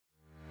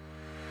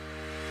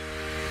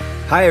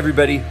Hi,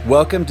 everybody.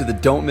 Welcome to the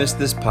Don't Miss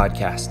This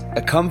podcast,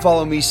 a Come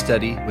Follow Me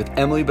study with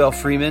Emily Bell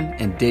Freeman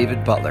and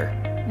David Butler.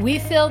 We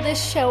fill this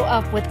show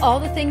up with all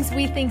the things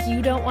we think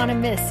you don't want to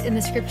miss in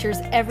the scriptures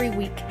every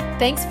week.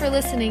 Thanks for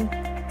listening.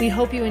 We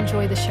hope you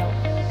enjoy the show.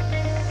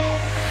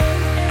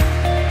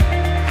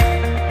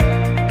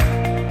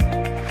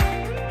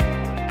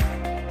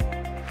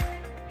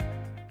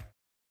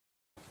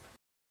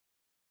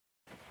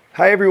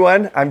 Hi,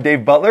 everyone. I'm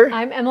Dave Butler.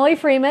 I'm Emily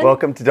Freeman.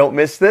 Welcome to Don't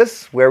Miss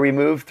This, where we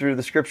move through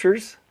the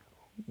scriptures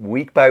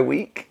week by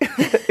week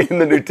in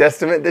the New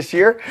Testament this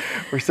year.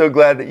 We're so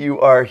glad that you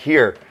are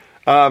here.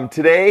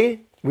 Today,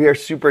 we are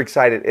super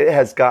excited. It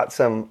has got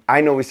some, I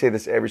know we say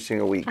this every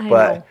single week,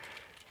 but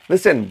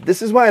listen,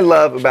 this is what I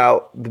love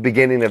about the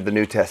beginning of the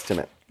New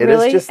Testament. It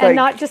really? is just and like,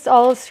 not just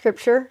all of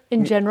Scripture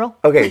in general?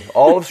 Okay,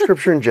 all of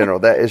Scripture in general,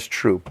 that is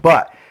true.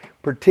 But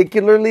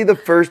particularly the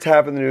first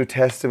half of the New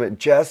Testament,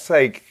 just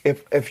like,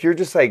 if you're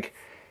just like,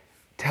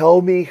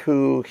 tell me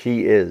who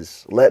he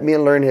is. Let me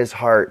learn his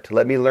heart.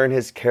 Let me learn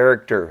his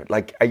character.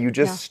 Like, are you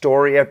just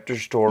story after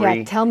story?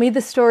 Yeah, tell me the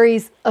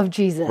stories of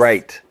Jesus.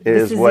 Right. It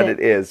is what it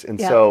is. And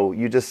so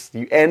you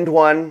end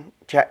one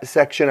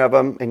section of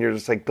them and you're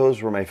just like,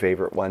 those were my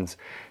favorite ones.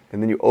 And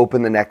then you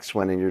open the next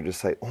one and you're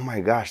just like, oh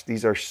my gosh,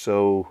 these are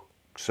so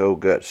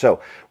good.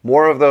 So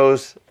more of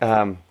those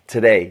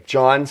today.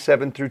 John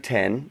 7 through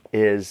 10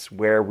 is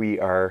where we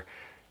are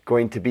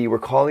going to be. We're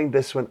calling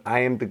this one, I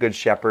Am the Good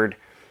Shepherd.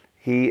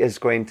 He is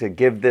going to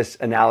give this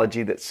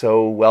analogy that's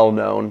so well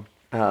known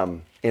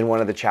in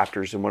one of the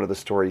chapters in one of the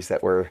stories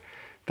that we're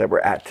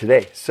at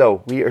today.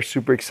 So we are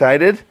super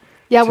excited.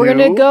 Yeah, we're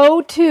going to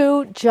go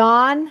to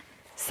John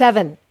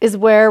 7 is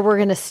where we're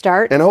going to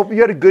start. And I hope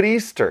you had a good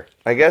Easter.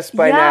 I guess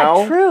by now.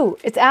 Yeah, true.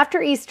 It's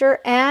after Easter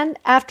and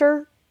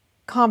after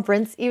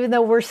conference, even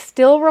though we're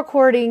still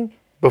recording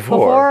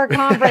before our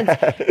conference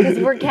because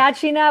we're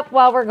catching up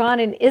while we're gone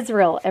in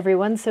Israel,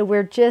 everyone. So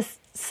we're just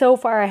so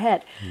far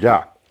ahead.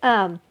 Yeah.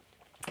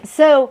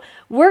 So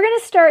we're going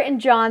to start in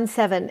John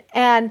 7.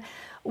 And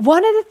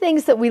one of the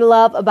things that we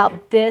love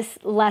about this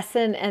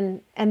lesson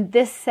and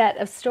this set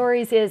of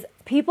stories is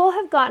people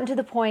have gotten to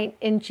the point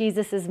in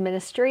Jesus's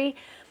ministry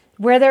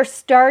where they're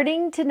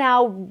starting to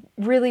now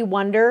really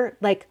wonder,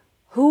 like,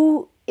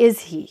 who is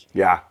he?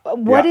 Yeah.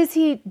 What is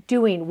he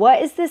doing?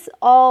 What is this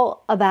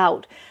all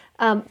about?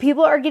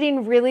 People are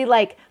getting really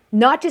like,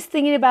 not just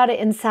thinking about it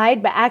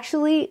inside, but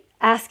actually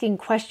asking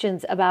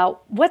questions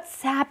about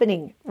what's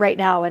happening right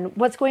now and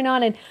what's going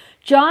on. And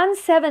John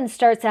 7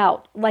 starts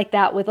out like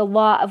that with a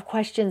lot of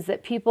questions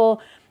that people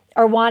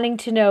are wanting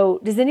to know.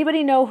 Does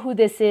anybody know who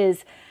this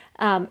is?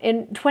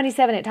 In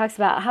 27, it talks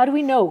about, how do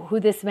we know who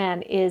this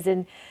man is?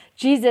 And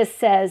Jesus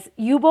says,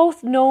 you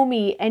both know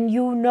me and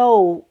you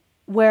know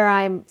where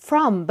I'm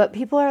from. But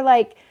people are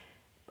like,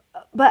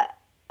 but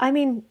I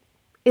mean,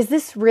 is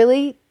this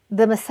really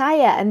the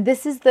Messiah? And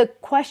this is the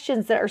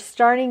questions that are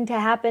starting to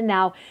happen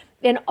now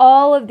in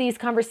all of these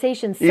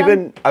conversations.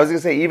 Even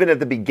at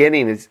the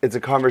beginning, it's a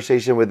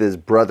conversation with his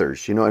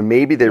brothers, and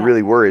maybe they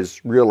really were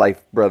his real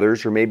life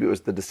brothers, or maybe it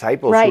was the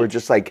disciples who were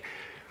just like,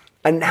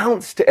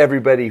 announce to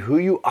everybody who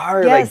you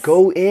are, like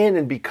go in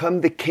and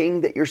become the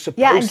king that you're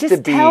supposed to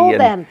be. Tell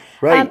them.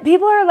 Right.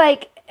 People are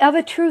like, of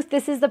a truth,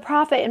 this is the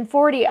prophet in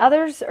 40.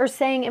 Others are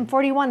saying in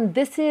 41,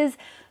 this is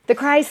the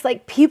Christ.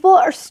 Like, people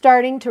are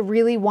starting to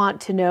really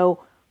want to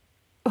know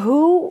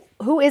who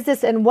is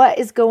this and what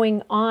is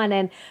going on.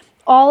 And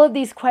all of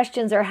these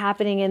questions are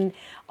happening, and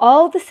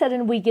all of a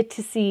sudden we get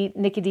to see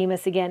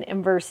Nicodemus again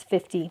in verse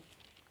 50.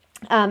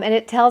 And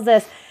it tells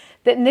us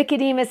that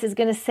Nicodemus is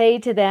going to say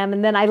to them,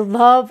 and then I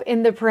love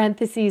in the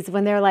parentheses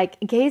when they're like,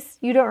 in case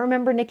you don't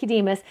remember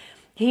Nicodemus,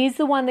 he's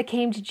the one that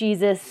came to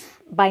Jesus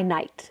by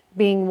night,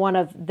 being one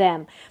of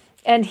them.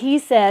 And he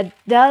said,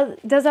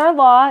 does our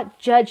law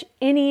judge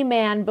any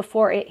man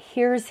before it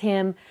hears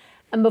him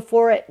and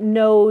before it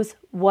knows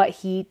what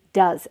he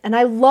does? And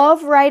I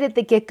love right at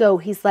the get-go,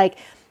 he's like,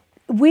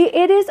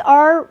 it is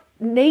our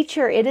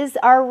nature, it is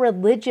our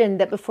religion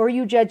that before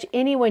you judge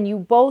anyone, you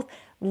both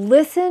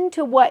listen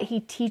to what he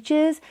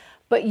teaches,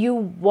 but you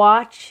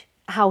watch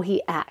how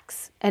he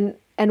acts. And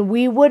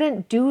we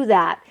wouldn't do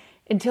that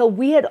until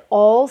we had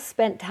all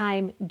spent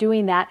time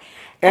doing that.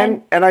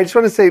 And I just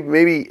want to say,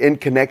 maybe in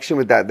connection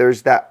with that,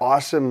 there's that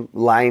awesome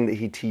line that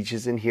he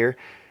teaches in here,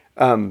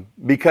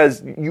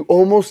 because you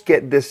almost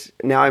get this,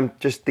 now I'm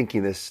just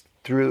thinking this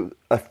through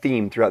a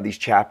theme throughout these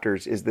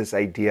chapters, is this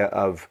idea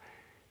of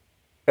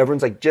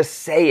everyone's like, just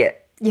say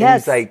it. Yes. And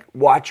he's like,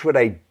 watch what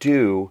I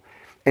do.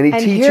 And he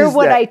teaches hear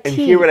what that, I teach. And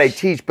hear what I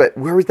teach. But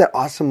where was that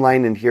awesome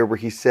line in here where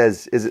he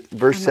says, is it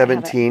verse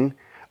 17?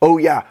 Oh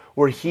yeah,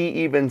 where he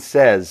even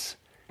says,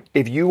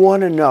 if you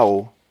want to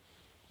know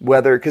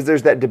whether, because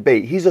there's that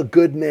debate, he's a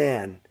good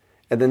man.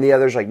 And then the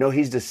other's like, no,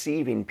 he's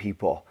deceiving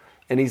people.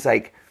 And he's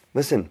like,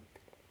 listen,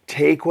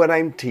 take what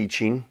I'm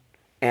teaching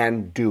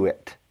and do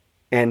it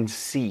and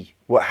see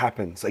what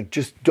happens. Like,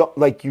 just don't,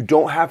 like, you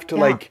don't have to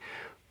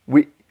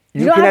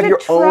you don't can have your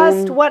to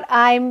trust own, what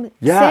I'm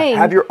saying.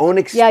 Have your own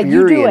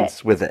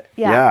experience with it.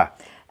 Yeah.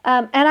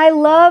 And I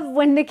love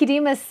when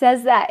Nicodemus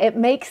says that. It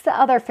makes the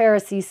other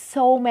Pharisees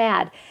so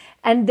mad.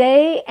 And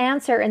they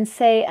answer and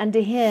say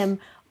unto him,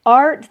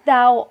 art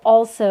thou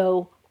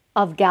also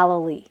of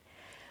Galilee?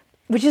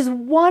 Which is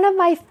one of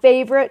my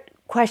favorite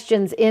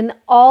questions in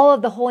all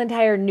of the whole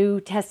entire New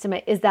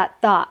Testament, is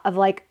that thought of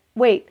like,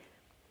 wait,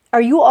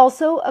 are you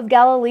also of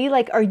Galilee?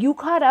 Like, are you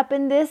caught up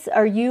in this?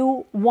 Are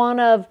you one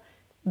of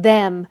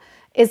them?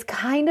 Is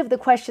kind of the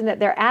question that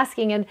they're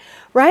asking. And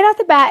right off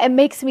the bat, it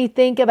makes me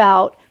think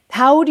about,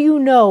 how do you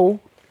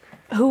know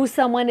who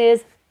someone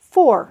is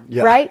for,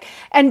 right?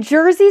 And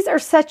jerseys are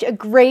such a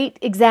great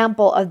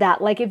example of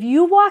that. Like if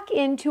you walk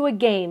into a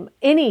game,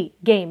 any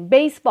game,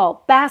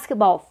 baseball,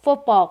 basketball,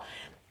 football,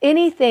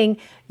 anything,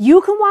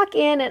 you can walk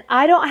in and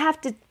I don't have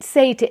to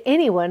say to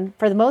anyone,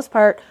 for the most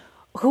part,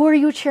 who are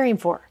you cheering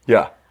for?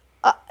 Yeah.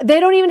 They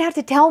don't even have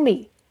to tell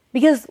me,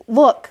 because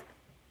look,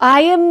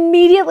 I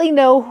immediately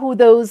know who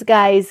those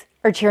guys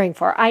are cheering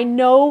for. I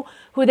know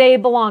who they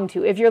belong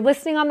to. If you're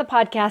listening on the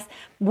podcast,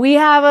 we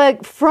have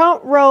a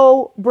front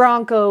row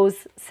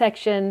Broncos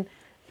section.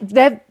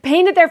 They've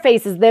painted their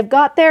faces. They've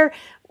got their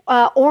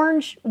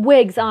orange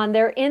wigs on.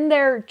 They're in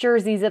their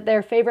jerseys of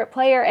their favorite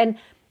player. And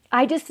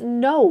I just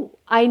know,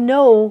 I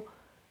know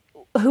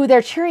who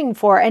they're cheering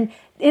for. And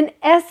in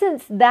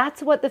essence,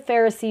 that's what the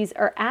Pharisees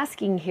are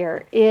asking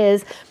here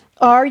is,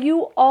 are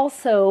you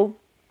also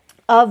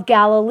of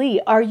Galilee?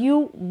 Are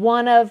you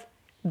one of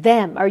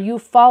them? Are you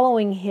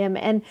following him?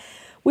 And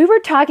we were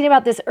talking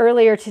about this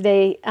earlier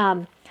today.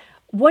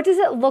 What does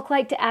it look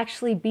like to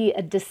actually be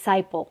a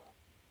disciple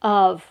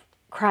of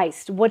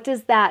Christ? What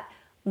does that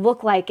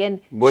look like?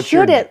 And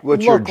should it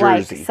look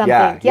like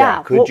something?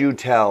 Yeah. Could you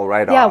tell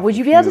right off? Yeah. Would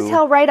you be able to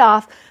tell right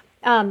off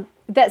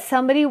that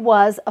somebody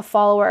was a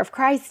follower of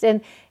Christ?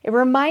 And it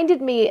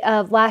reminded me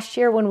of last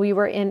year when we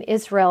were in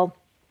Israel,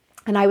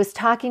 and I was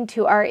talking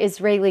to our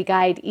Israeli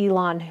guide,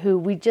 Elon, who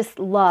we just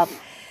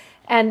love.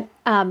 And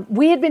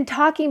we had been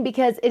talking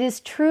because it is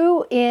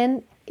true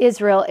in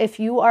Israel, if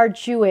you are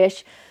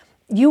Jewish,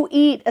 you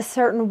eat a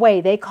certain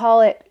way. They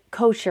call it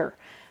kosher.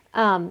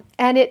 And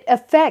it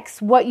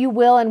affects what you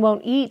will and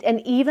won't eat.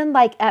 And even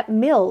like at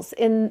meals,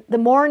 in the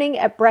morning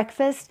at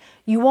breakfast,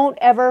 you won't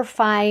ever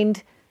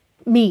find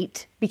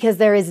meat because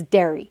there is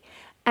dairy.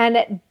 And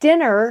at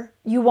dinner,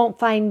 you won't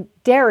find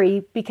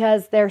dairy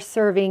because they're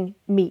serving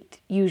meat,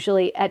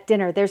 usually at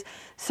dinner. There's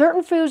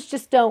certain foods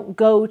just don't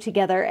go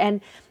together.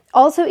 And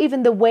also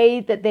even the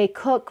way that they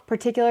cook,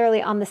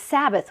 particularly on the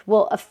Sabbath,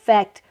 will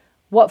affect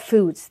what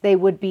foods they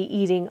would be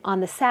eating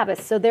on the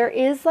Sabbath. So there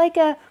is like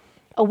a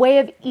way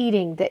of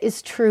eating that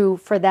is true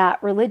for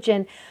that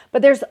religion.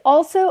 But there's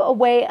also a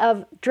way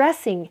of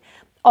dressing.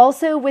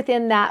 Also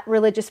within that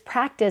religious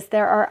practice,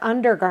 there are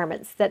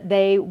undergarments that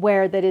they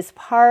wear that is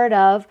part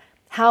of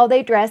how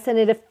they dress, and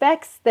it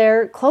affects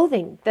their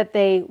clothing that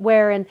they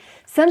wear. And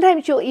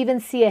sometimes you'll even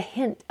see a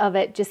hint of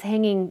it just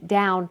hanging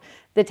down.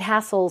 The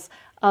tassels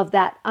of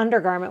that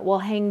undergarment will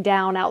hang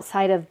down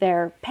outside of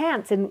their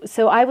pants. And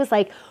so I was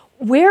like,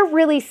 we're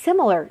really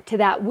similar to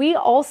that. We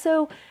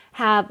also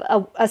have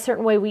a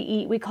certain way we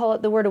eat. We call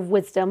it the word of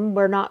wisdom.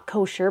 We're not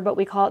kosher, but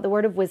we call it the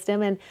word of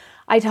wisdom. And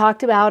I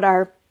talked about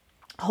our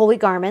holy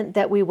garment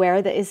that we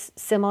wear that is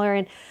similar.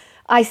 And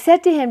I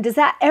said to him, does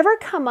that ever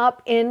come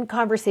up in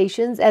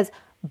conversations as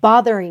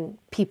bothering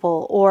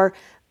people? Or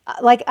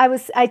like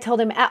I told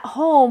him at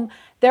home,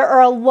 there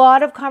are a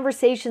lot of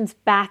conversations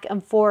back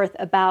and forth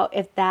about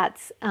if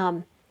that's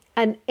an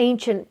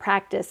ancient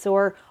practice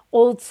or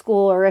old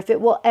school, or if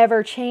it will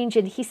ever change.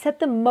 And he said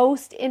the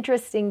most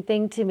interesting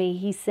thing to me.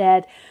 He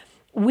said,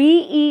 we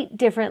eat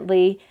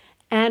differently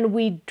and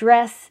we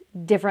dress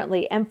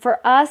differently. And for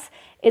us,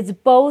 it's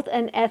both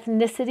an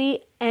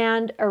ethnicity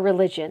and a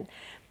religion.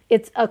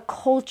 It's a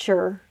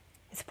culture.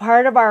 It's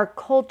part of our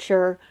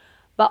culture,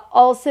 but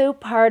also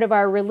part of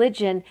our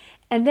religion.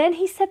 And then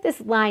he said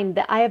this line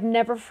that I have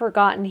never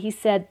forgotten. He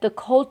said, the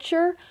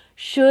culture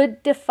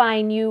should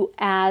define you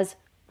as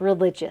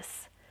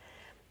religious.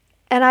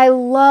 And I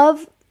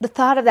love the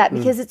thought of that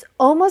because it's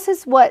almost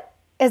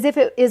as if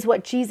it is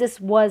what Jesus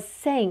was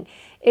saying.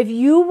 If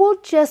you will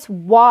just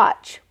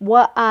watch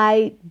what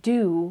I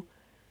do,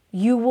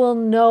 you will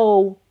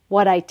know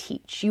what I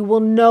teach. You will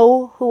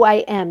know who I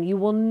am. You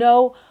will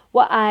know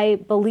what I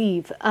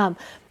believe.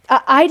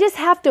 I just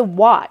have to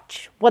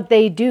watch what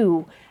they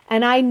do,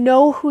 and I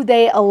know who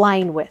they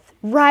align with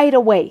right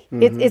away.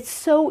 Mm-hmm. It's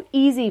so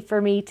easy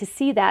for me to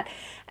see that.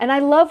 And I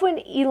love when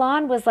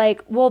Elon was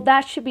like, well,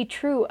 that should be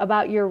true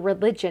about your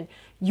religion.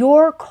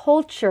 Your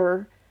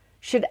culture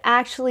should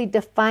actually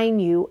define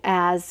you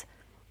as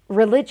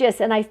religious.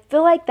 And I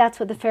feel like that's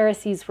what the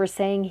Pharisees were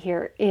saying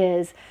here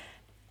is,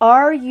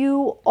 are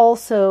you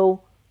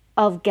also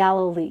of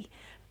Galilee?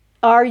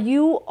 Are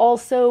you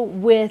also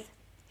with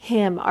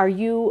him? Are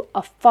you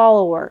a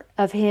follower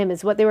of him?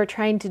 Is what they were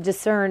trying to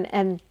discern.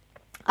 And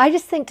I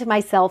just think to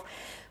myself,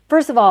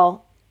 first of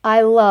all,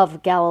 I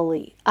love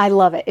Galilee. I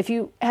love it. If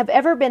you have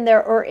ever been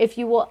there, or if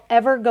you will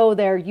ever go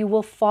there, you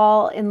will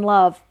fall in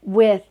love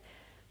with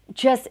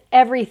just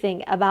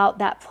everything about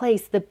that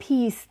place, the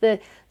peace, the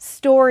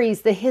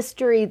stories, the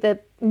history, the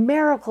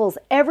miracles,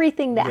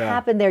 everything that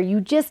happened there.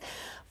 You just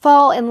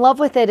fall in love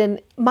with it.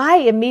 And my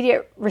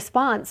immediate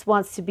response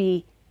wants to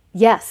be,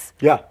 yes.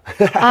 Yeah.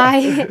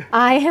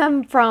 I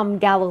am from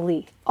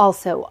Galilee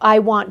also. I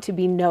want to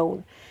be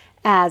known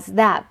as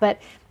that.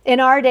 But in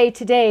our day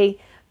today,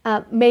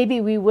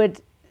 maybe we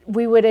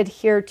would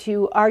adhere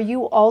to, are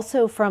you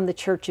also from the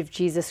Church of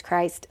Jesus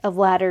Christ of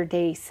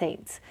Latter-day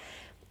Saints?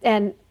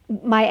 And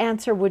my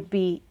answer would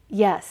be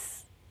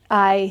yes,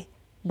 I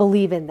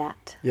believe in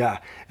that. Yeah.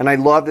 And I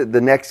love that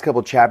the next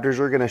couple chapters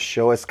are going to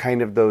show us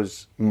kind of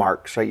those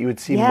marks, right? You would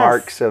see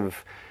marks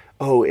of,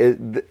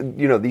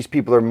 these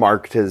people are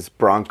marked as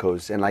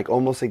Broncos, and like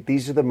almost like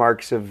these are the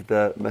marks of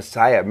the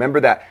Messiah. Remember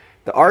that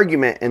the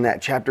argument in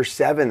that chapter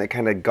 7 that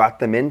kind of got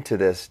them into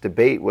this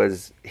debate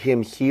was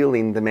him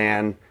healing the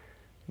man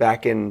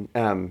back in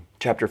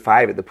chapter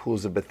 5 at the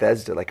pools of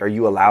Bethesda. Like, are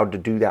you allowed to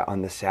do that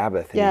on the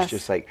Sabbath? And he's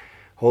just like,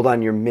 hold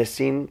on, you're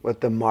missing what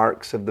the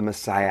marks of the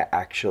Messiah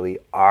actually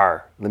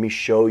are. Let me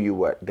show you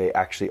what they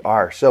actually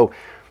are. So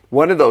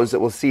one of those that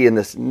we'll see in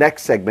this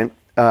next segment,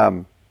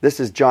 this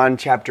is John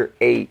chapter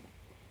 8.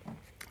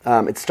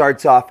 It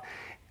starts off,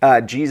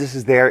 Jesus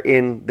is there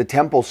in the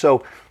temple.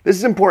 So this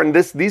is important.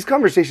 These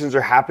conversations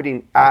are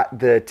happening at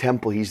the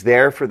temple. He's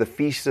there for the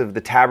Feast of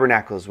the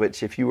Tabernacles,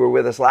 which if you were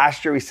with us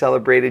last year, we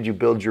celebrated. You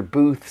build your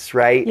booths,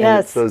 right? Yes. And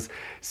it's those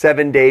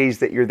 7 days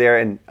that you're there.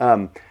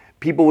 And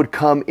people would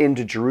come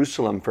into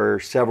Jerusalem for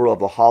several of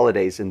the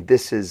holidays, and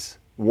this is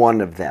one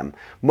of them.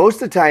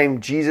 Most of the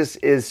time, Jesus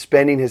is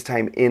spending his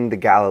time in the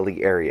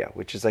Galilee area,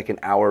 which is like an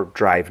hour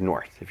drive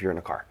north if you're in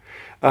a car.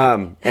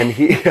 And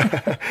he,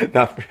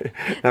 not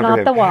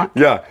the walk.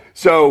 Yeah.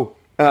 So,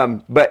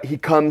 but he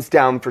comes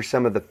down for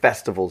some of the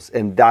festivals,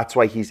 and that's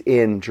why he's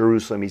in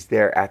Jerusalem. He's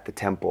there at the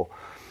temple,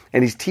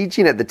 and he's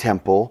teaching at the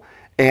temple.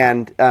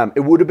 And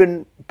it would have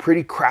been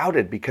pretty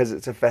crowded because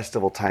it's a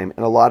festival time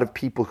and a lot of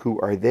people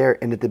who are there.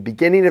 And at the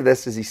beginning of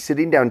this, as he's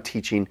sitting down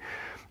teaching,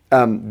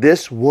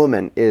 this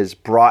woman is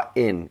brought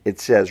in, it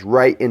says,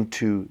 right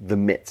into the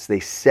midst. They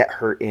set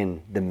her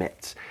in the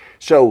midst.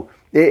 So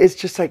it's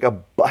just like a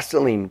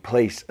bustling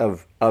place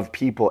of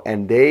people.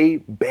 And they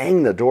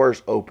bang the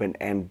doors open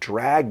and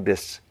drag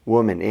this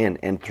woman in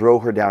and throw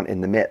her down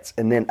in the midst.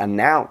 And then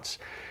announce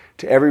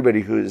to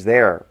everybody who is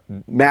there,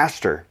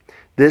 Master,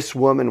 this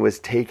woman was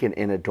taken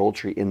in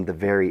adultery in the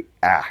very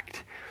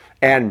act.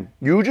 And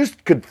you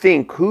just could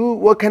think,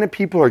 what kind of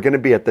people are going to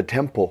be at the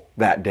temple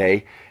that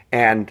day?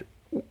 And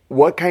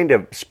what kind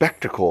of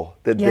spectacle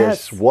that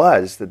this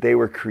was, that they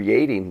were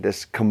creating,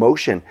 this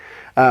commotion,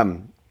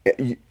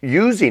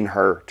 using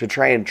her to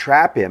try and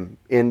trap him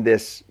in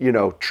this,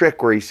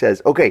 trick where he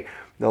says, okay,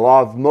 the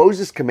law of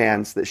Moses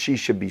commands that she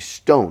should be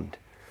stoned.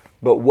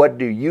 But what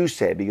do you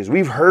say? Because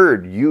we've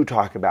heard you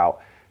talk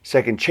about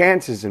second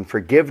chances and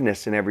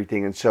forgiveness and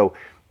everything. And so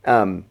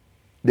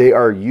they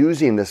are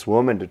using this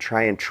woman to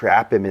try and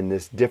trap him in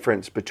this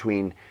difference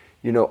between,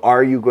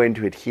 are you going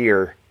to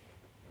adhere?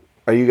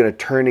 Are you going to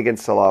turn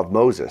against the law of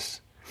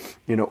Moses?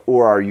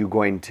 Or are you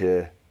going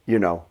to,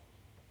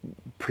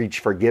 preach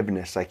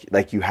forgiveness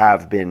like you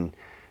have been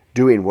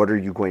doing? What are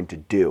you going to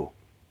do?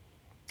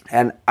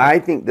 And I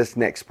think this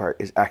next part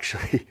is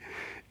actually,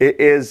 it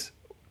is,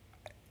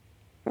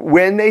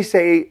 when they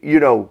say,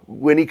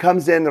 when he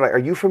comes in, they're like, are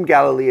you from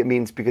Galilee? It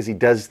means because he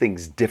does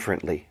things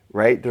differently,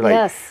 right? They're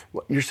like,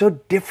 you're so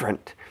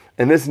different.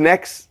 And this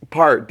next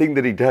thing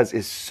that he does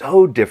is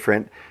so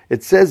different.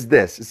 It says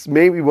this, it's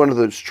maybe one of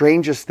the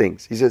strangest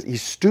things. He says, he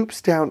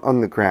stoops down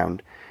on the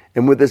ground,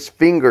 and with his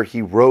finger,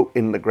 he wrote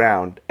in the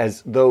ground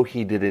as though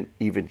he didn't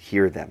even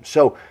hear them.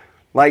 So,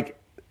 like,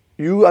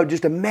 you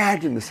just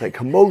imagine this, like,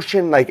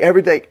 commotion, like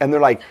everything. And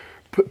they're like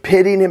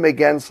pitting him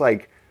against,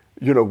 like,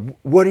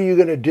 what are you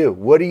going to do?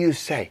 What do you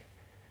say?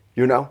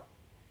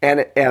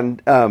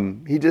 And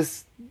he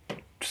just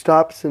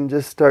stops and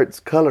just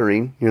starts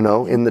coloring,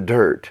 in the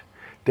dirt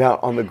down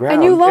on the ground.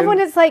 And you love when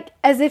it's like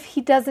as if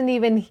he doesn't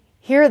even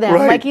hear them.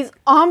 Right. Like he's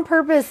on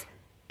purpose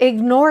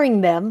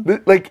ignoring them.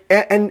 Like,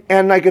 and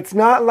like, it's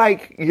not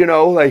like,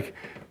 like,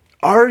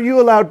 are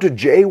you allowed to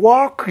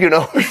jaywalk,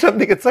 or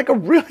something? It's like a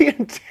really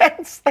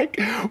intense, like,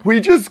 they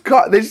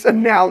just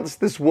announced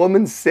this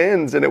woman's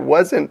sins, and it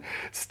wasn't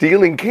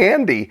stealing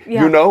candy,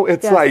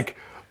 It's like,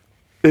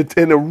 it's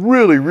in a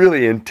really,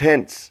 really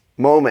intense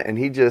moment, and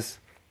he just,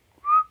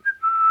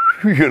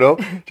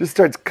 just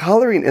starts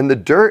coloring in the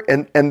dirt,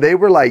 and they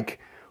were like,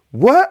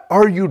 what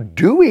are you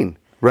doing,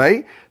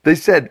 right? They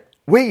said,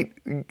 wait,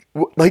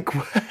 like,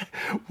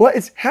 what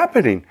is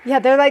happening? Yeah,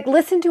 they're like,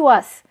 listen to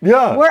us.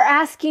 Yeah. We're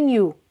asking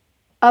you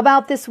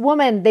about this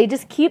woman. They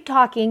just keep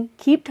talking.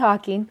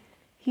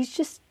 He's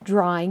just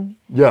drawing.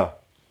 Yeah.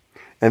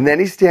 And then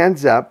he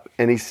stands up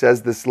and he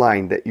says this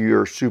line that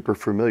you're super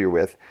familiar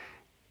with.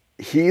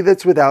 He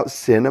that's without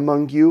sin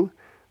among you,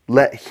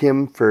 let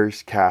him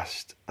first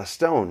cast a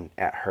stone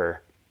at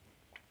her.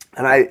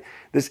 And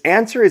this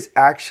answer is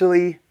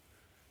actually,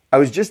 I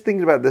was just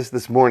thinking about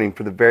this morning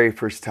for the very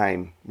first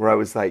time, where I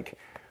was like,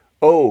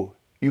 oh,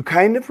 you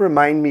kind of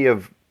remind me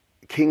of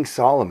King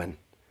Solomon,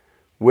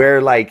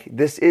 where like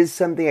this is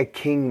something a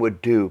king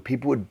would do.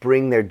 People would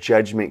bring their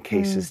judgment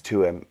cases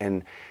to him,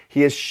 and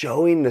he is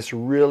showing this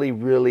really,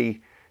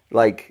 really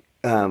like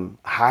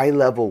high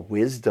level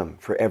wisdom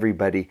for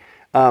everybody,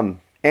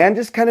 and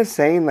just kind of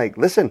saying like,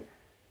 listen,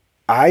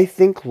 I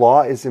think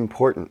law is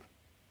important.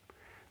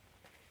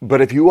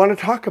 But if you want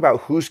to talk about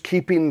who's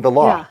keeping the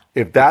law,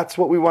 if that's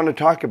what we want to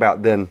talk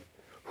about, then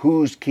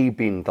who's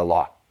keeping the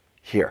law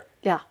here?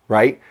 Yeah.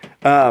 Right?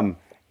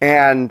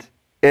 And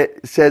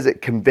it says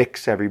it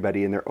convicts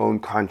everybody in their own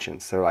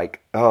conscience. They're like,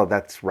 oh,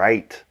 that's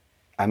right.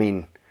 I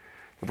mean,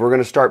 if we're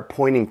going to start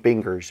pointing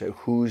fingers at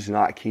who's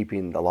not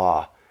keeping the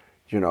law,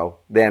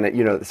 then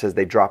it says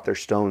they drop their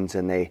stones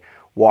and they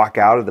walk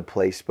out of the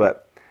place.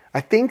 But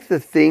I think the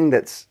thing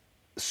that's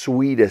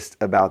sweetest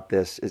about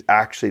this is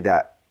actually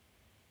that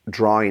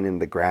drawing in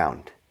the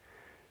ground,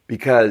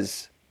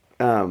 because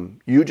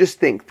you just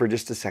think for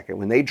just a second,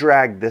 when they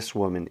drag this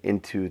woman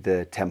into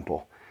the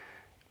temple,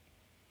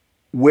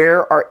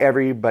 where are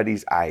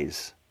everybody's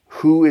eyes?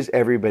 Who is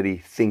everybody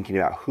thinking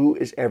about? Who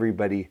is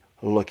everybody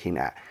looking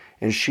at?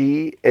 And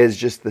she is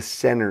just the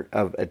center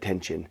of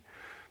attention.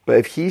 But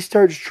if he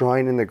starts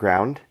drawing in the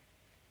ground,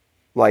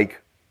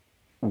 like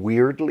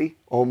weirdly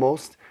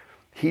almost,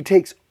 he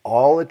takes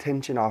all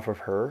attention off of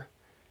her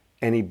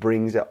and he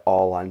brings it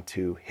all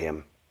onto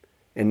him.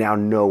 And now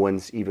no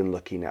one's even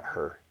looking at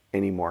her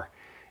anymore.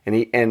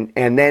 And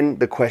then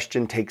the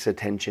question takes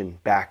attention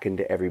back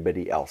into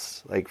everybody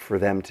else, like for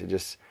them to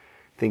just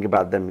think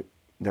about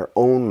their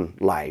own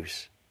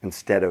lives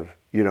instead of,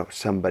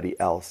 somebody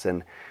else.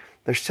 And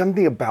there's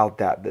something about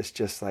that that's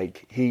just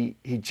like, he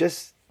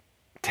just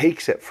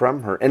takes it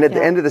from her. And at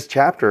the end of this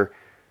chapter,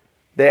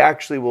 they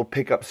actually will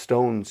pick up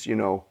stones,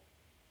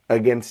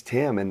 against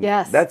him. And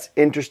that's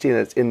interesting.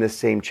 That's in the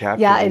same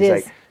chapter. Yeah, it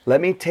is. Like,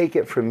 let me take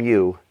it from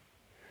you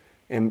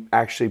and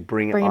actually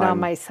bring it on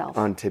myself,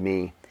 onto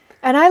me.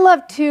 And I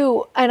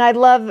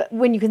love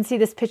when you can see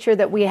this picture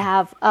that we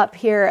have up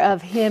here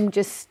of him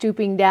just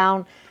stooping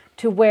down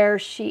to where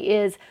she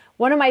is.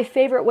 One of my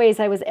favorite ways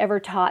I was ever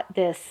taught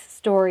this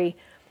story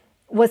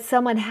was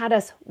someone had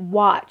us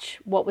watch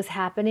what was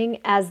happening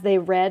as they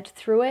read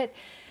through it.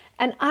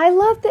 And I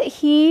love that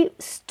he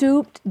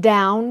stooped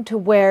down to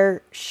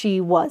where she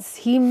was.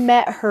 He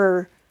met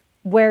her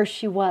where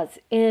she was,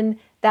 in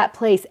that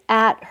place,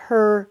 at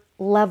her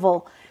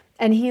level.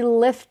 And he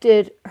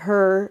lifted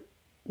her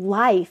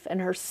life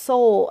and her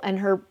soul and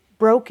her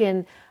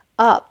broken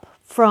up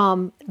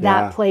from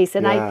that place.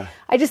 And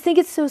I just think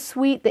it's so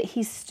sweet that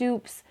he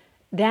stoops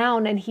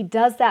down, and he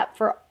does that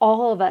for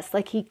all of us.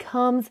 Like, he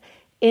comes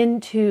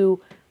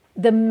into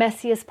the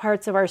messiest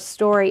parts of our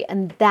story,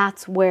 and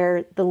that's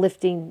where the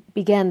lifting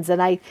begins.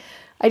 And I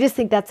just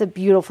think that's a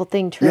beautiful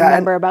thing to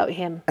remember about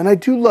him. And I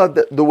do love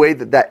the way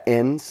that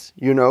ends,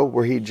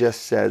 where he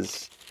just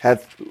says,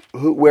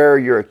 where are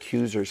your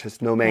accusers?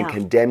 Has no man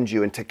condemned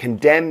you? And to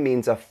condemn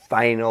means a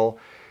final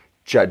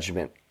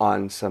judgment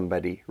on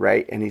somebody,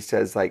 right? And he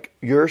says, like,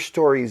 your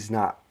story's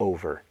not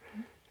over,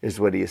 is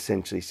what he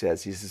essentially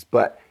says. He says,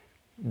 but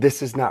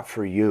this is not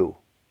for you.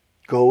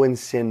 Go and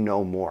sin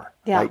no more.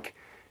 Yeah. Like,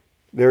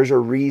 there's a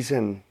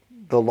reason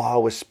the law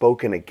was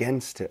spoken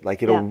against it.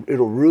 Like, it'll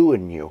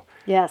ruin you.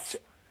 Yes.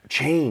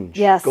 Change.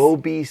 Yes. Go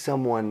be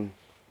someone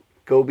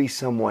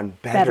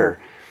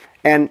better.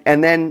 And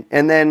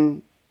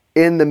then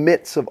in the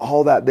midst of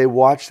all that, they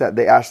watch that,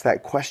 they ask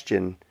that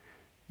question,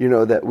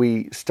 that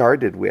we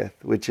started with,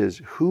 which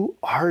is, who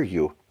are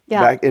you?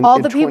 Yeah, all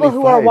the people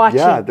who are watching.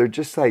 Yeah, they're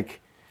just like,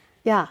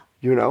 Yeah,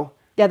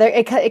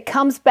 it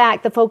comes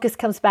back, the focus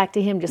comes back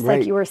to him, just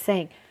like you were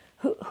saying.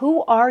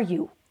 Who are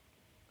you?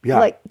 Yeah.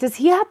 Like, does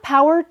he have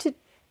power to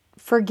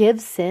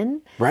forgive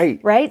sin? Right.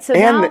 Right? So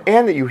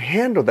and that you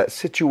handled that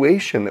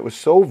situation that was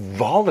so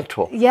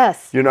volatile.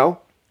 Yes.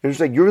 It's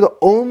like, you're the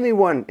only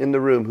one in the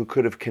room who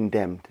could have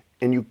condemned.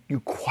 And you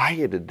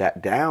quieted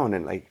that down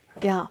and like,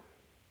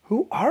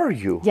 who are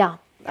you? Yeah,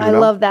 I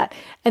love that.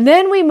 And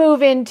then we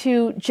move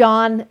into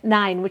John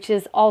 9, which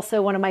is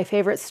also one of my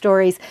favorite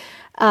stories.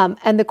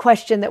 And the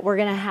question that we're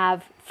going to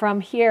have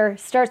from here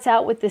starts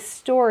out with this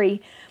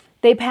story.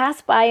 They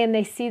pass by and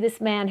they see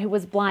this man who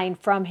was blind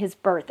from his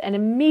birth. And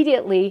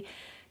immediately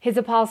his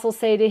apostles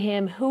say to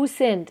him, who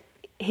sinned,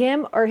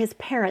 him or his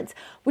parents?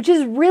 Which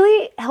is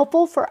really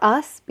helpful for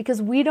us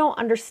because we don't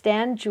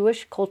understand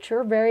Jewish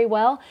culture very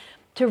well.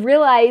 To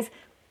realize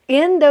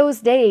in those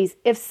days,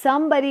 if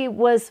somebody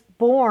was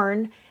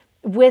born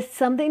with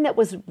something that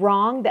was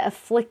wrong, that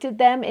afflicted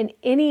them in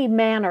any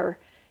manner,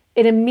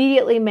 it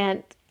immediately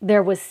meant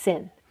there was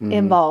sin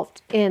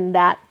involved in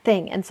that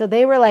thing. And so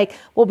they were like,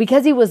 well,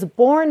 because he was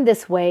born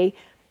this way,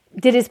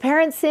 did his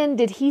parents sin?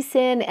 Did he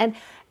sin? And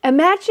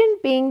imagine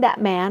being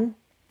that man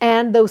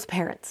and those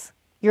parents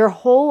your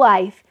whole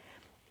life,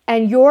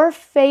 and your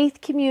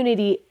faith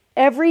community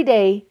every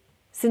day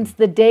since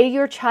the day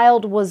your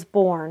child was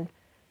born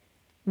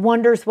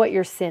wonders what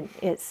your sin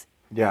is.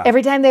 Yeah.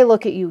 Every time they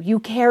look at you, you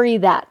carry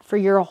that for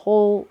your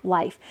whole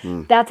life.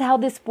 That's how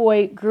this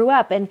boy grew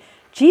up. And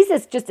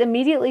Jesus just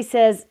immediately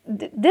says,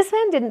 this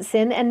man didn't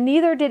sin and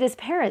neither did his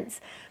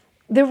parents.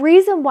 the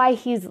reason why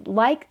he's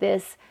like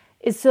this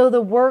is so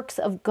the works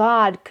of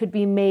God could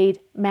be made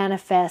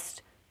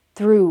manifest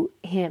through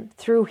him,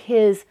 through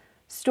his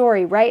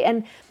story, right?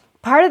 And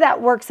part of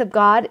that works of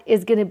God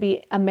is going to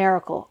be a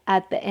miracle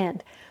at the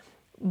end.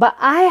 But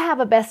I have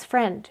a best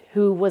friend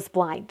who was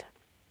blind,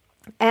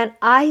 and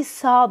I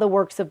saw the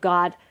works of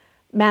God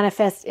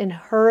manifest in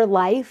her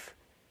life,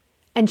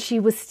 and she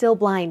was still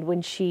blind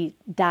when she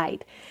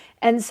died.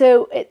 And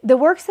so the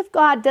works of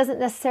God doesn't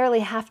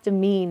necessarily have to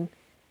mean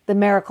the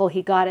miracle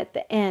he got at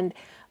the end,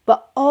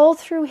 but all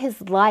through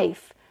his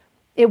life,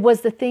 it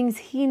was the things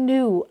he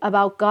knew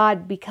about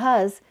God,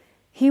 because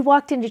he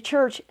walked into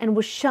church and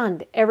was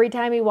shunned every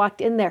time he walked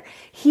in there.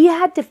 He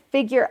had to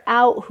figure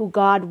out who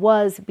God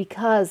was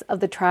because of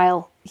the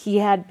trial he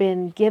had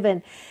been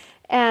given.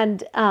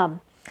 And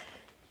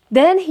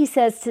then he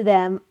says to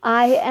them,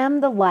 I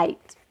am the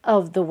light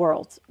of the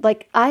world.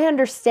 Like, I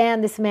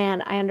understand this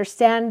man. I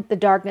understand the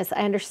darkness.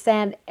 I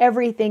understand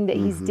everything that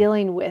he's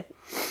dealing with.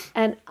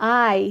 And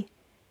I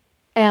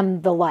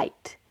am the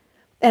light.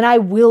 And I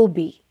will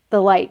be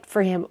the light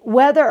for him.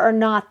 Whether or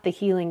not the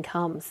healing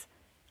comes,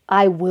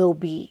 I will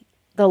be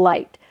the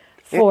light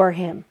for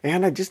him.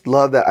 And I just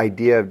love that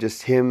idea of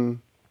just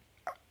him.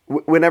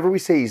 Whenever we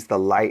say he's the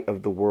light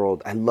of the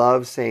world, I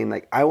love saying,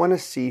 like, I want to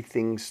see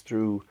things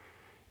through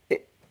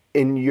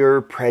in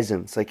your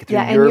presence, like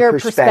through your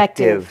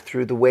perspective,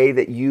 through the way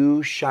that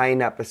you shine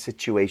up a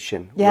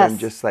situation. Yes. Where I'm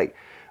just like,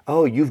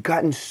 oh, you've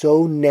gotten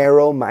so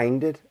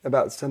narrow-minded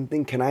about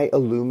something. Can I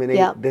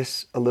illuminate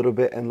this a little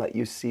bit and let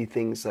you see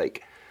things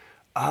like,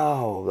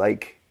 oh,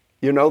 like,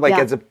 you know, like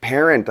as a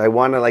parent, I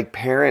want to like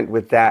parent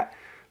with that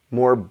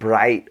more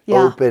bright,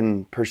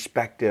 open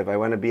perspective. I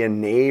want to be a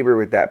neighbor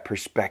with that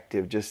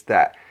perspective. Just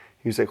that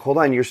he was like, hold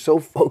on, you're so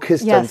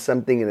focused on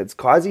something and it's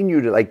causing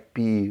you to like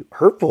be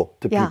hurtful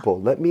to people.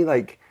 Let me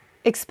like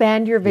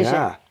expand your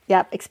vision.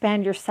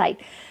 Expand your sight.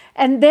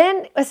 And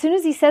then as soon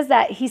as he says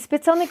that, he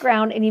spits on the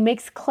ground and he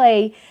makes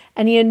clay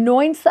and he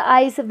anoints the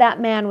eyes of that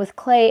man with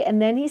clay.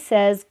 And then he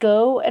says,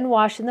 go and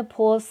wash in the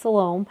pool of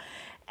Siloam.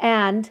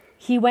 And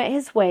he went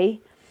his way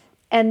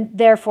and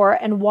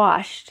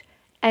washed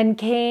and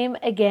came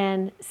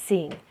again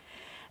seeing.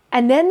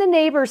 And then the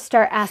neighbors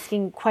start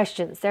asking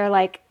questions. They're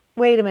like,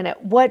 wait a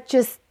minute, what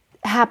just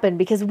happened?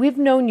 Because we've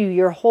known you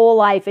your whole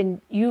life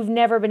and you've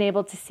never been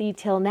able to see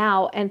till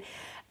now. And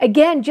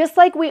again, just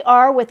like we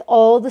are with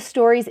all the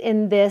stories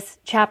in this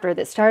chapter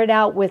that started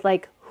out with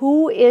like,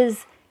 who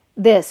is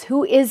this?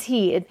 Who is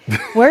he? And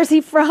where's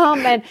he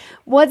from? And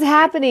what's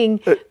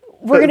happening?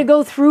 We're going to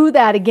go through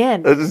that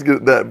again.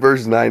 That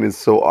verse 9 is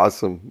so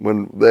awesome.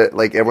 When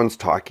like everyone's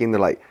talking,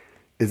 they're like,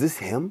 is this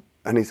him?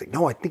 And he's like,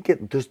 no, I think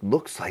it just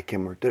looks like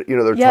him. Or, you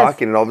know, they're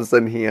talking and all of a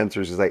sudden he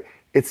answers, he's like,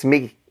 it's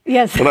me.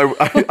 Yes. And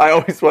I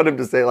always want him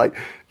to say like,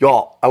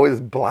 y'all, I was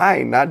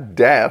blind, not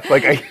deaf.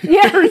 Like I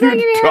hear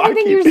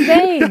everything you're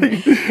saying.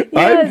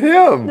 I'm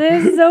him.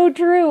 This is so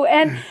true.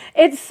 And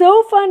it's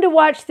so fun to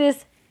watch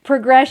this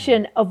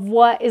progression of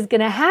what is going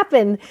to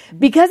happen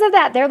because of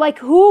that. They're like,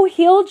 who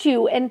healed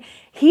you? And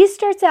he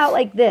starts out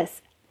like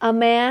this, a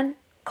man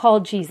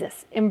called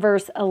Jesus in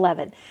verse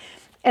 11.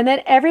 And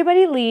then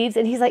everybody leaves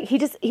and he's like,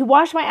 he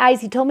washed my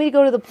eyes. He told me to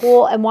go to the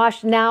pool and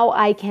wash. Now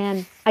I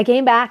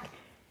came back.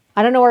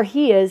 I don't know where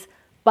he is,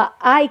 but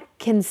I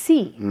can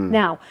see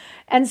now.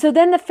 And so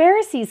then the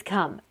Pharisees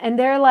come and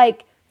they're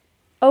like,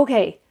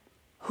 okay,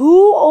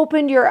 who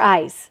opened your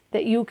eyes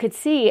that you could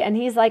see? And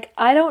he's like,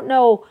 I don't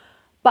know,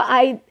 but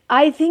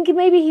I think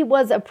maybe he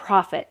was a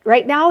prophet.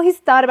 Right now he's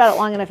thought about it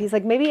long enough. He's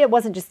like, maybe it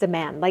wasn't just a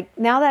man. Like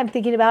now that I'm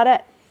thinking about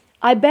it,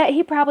 I bet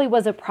he probably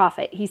was a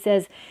prophet, he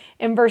says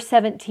in verse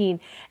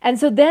 17. And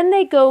so then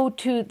they go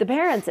to the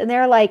parents and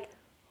they're like,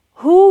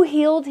 who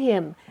healed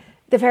him?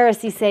 The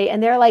Pharisees say,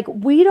 and they're like,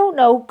 we don't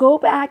know. Go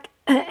back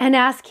and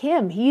ask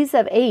him. He's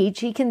of age.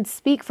 He can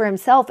speak for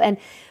himself. And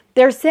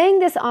they're saying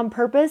this on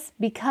purpose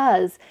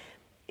because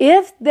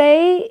if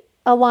they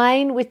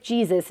align with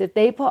Jesus, if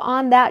they put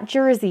on that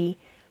jersey,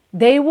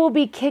 they will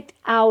be kicked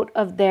out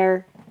of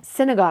their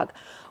synagogue,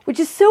 which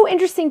is so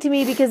interesting to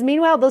me because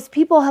meanwhile, those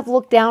people have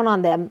looked down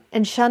on them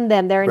and shunned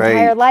them their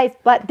entire life,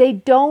 but they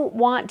don't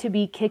want to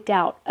be kicked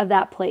out of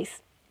that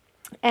place.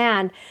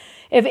 And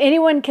if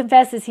anyone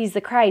confesses he's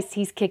the Christ,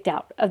 he's kicked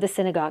out of the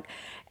synagogue.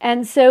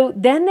 And so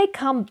then they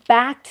come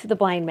back to the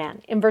blind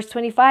man in verse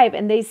 25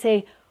 and they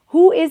say,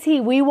 who is he?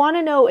 We want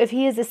to know if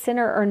he is a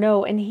sinner or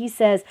no. And he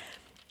says,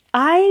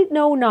 I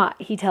know not,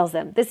 he tells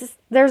them.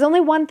 There's only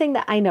one thing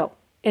that I know,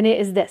 and it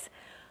is this.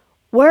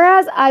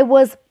 Whereas I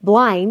was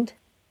blind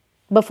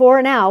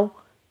before now,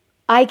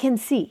 I can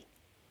see.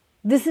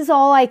 This is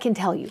all I can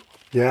tell you.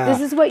 Yeah.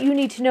 This is what you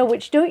need to know,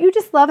 which don't you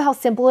just love how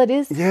simple it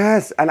is?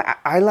 Yes. And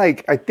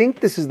I think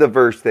this is the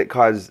verse that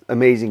caused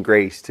Amazing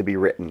Grace to be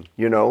written,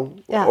 you know,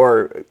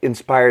 or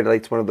inspired,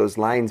 like it's one of those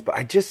lines. But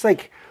I just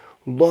like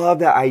love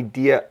that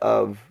idea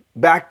of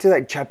back to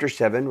like chapter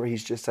 7, where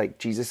he's just like,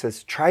 Jesus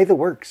says, try the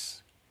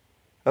works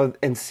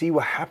and see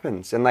what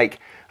happens. And like,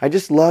 I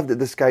just love that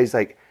this guy's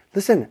like,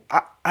 listen,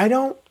 I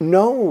don't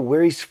know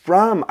where he's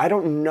from. I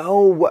don't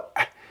know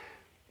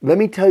let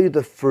me tell you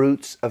the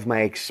fruits of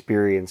my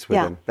experience with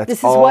him. That's this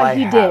is all what I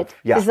he have. did.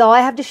 Yeah. This is all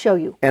I have to show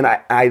you. And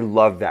I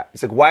love that.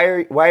 It's like,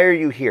 why are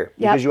you here?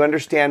 Because you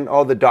understand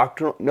all the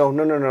doctrinal.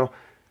 No.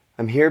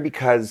 I'm here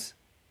because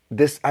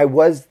I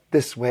was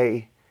this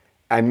way.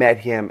 I met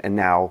him, and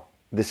now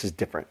this is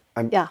different.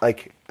 I'm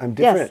different.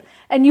 Yes.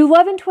 And you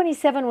love in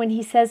 27 when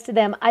he says to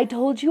them, I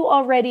told you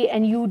already,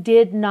 and you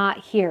did not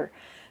hear.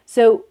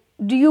 So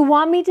do you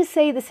want me to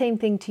say the same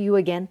thing to you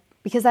again?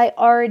 Because I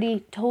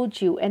already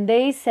told you. And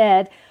they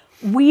said,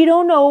 we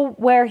don't know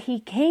where he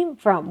came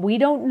from. We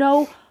don't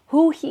know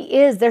who he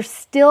is. They're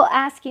still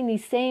asking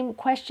these same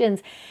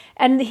questions.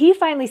 And he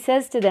finally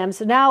says to them,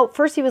 so now,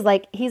 first he was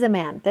like, he's a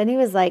man. Then he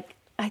was like,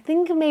 I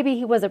think maybe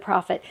he was a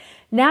prophet.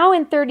 Now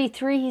in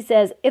 33, he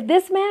says, if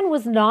this man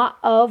was not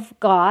of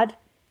God,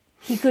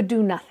 he could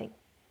do nothing.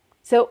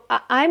 So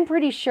I'm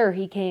pretty sure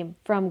he came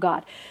from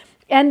God.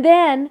 And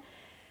then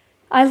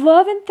I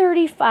love in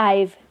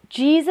 35,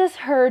 Jesus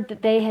heard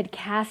that they had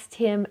cast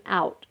him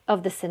out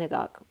of the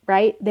synagogue,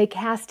 right? They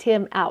cast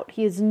him out.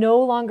 He is no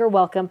longer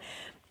welcome.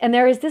 And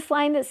there is this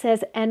line that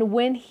says, and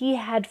when he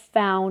had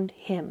found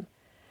him.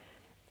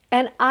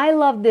 And I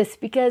love this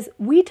because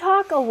we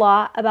talk a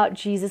lot about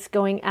Jesus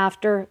going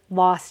after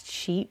lost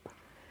sheep.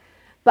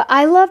 But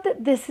I love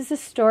that this is a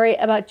story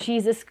about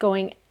Jesus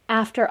going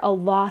after a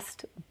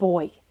lost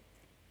boy.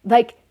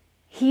 Like,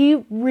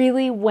 he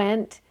really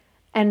went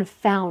and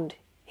found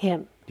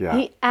him. Yeah.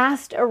 He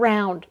asked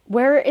around,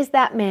 where is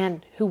that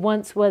man who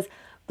once was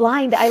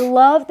blind? I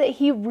love that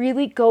he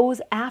really goes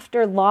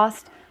after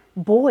lost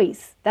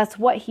boys. That's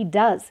what he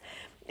does.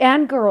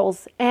 And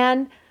girls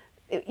and,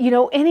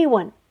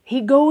 anyone. He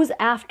goes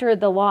after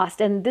the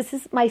lost. And this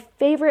is my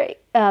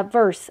favorite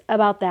verse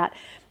about that.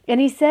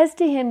 And he says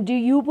to him, do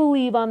you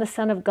believe on the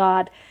Son of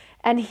God?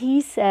 And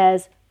he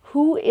says,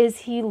 who is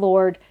he,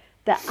 Lord,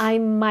 that I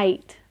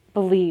might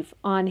believe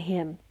on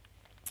him?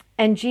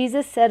 And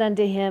Jesus said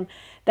unto him,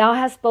 thou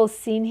hast both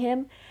seen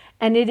him,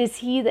 and it is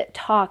he that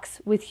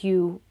talks with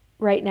you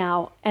right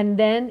now. And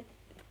then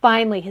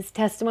finally his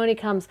testimony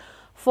comes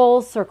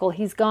full circle.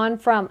 He's gone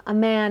from a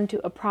man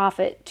to a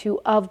prophet to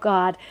of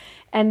God.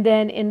 And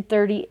then in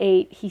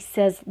 38, he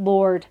says,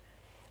 Lord,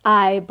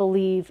 I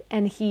believe.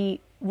 And he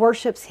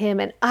worships him.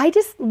 And I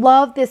just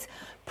love this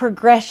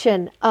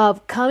progression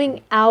of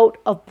coming out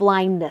of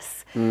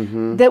blindness,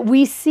 that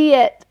we see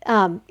it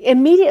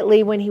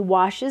immediately when he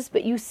washes,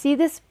 but you see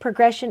this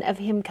progression of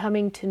him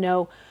coming to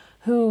know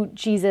who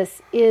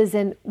Jesus is.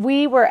 And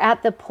we were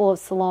at the Pool of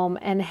Siloam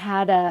and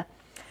had a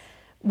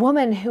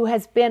woman who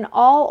has been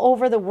all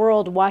over the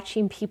world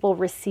watching people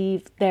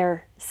receive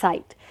their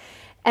sight.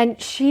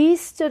 And she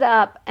stood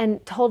up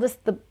and told us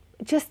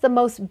the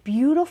most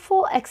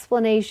beautiful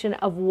explanation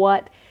of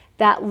what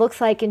that looks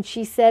like. And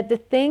she said, the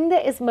thing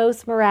that is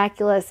most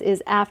miraculous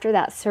is after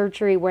that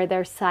surgery where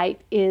their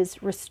sight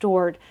is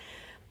restored,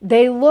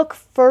 they look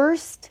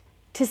first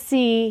to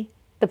see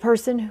the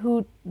person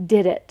who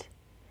did it.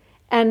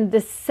 And the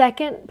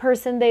second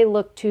person they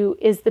look to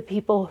is the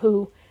people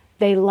who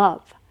they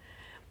love.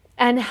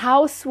 And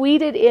how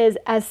sweet it is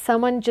as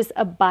someone, just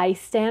a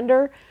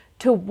bystander,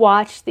 to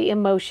watch the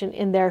emotion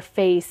in their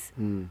face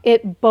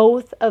at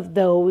both of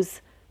those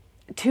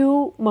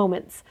two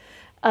moments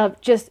of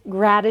just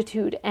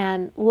gratitude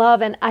and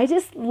love. And I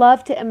just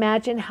love to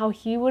imagine how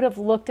he would have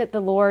looked at the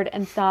Lord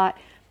and thought,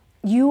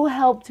 you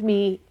helped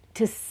me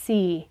to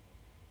see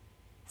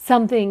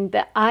something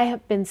that I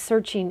have been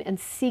searching and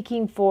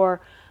seeking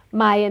for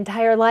my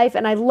entire life.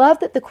 And I love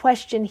that the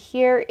question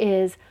here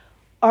is,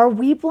 are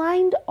we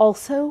blind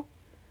also?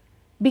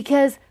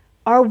 Because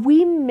are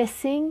we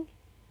missing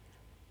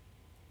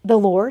the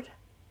Lord,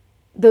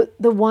 the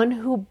one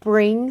who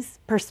brings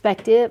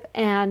perspective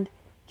and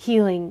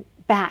healing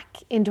back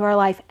into our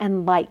life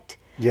and light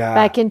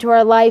back into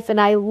our life?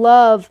 And I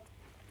love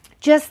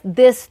just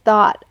this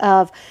thought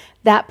of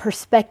that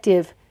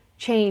perspective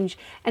change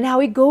and how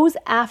he goes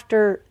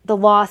after the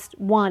lost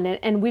one.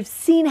 And we've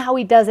seen how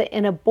he does it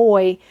in a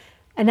boy.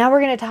 And now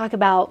we're going to talk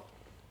about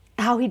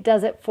how he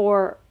does it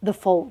for the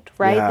fold,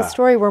 right? Yeah. The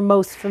story we're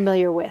most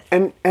familiar with.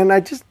 And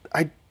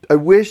I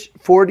wish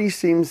 40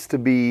 seems to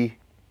be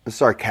a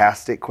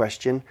sarcastic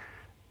question.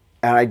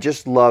 And I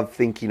just love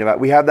thinking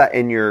about, we have that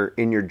in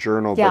your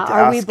journal, yeah, but to are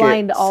ask we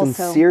blind it also?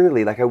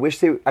 Sincerely, like I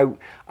wish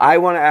I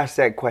want to ask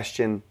that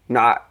question,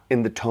 not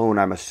in the tone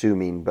I'm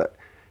assuming, but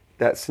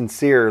that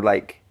sincere,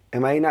 like,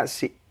 am I not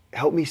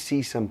help me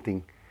see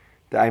something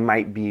that I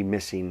might be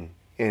missing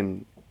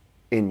in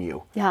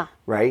you. Yeah.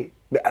 Right?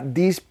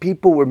 These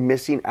people were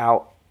missing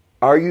out.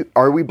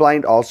 Are we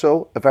blind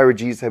also? If I were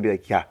Jesus, I'd be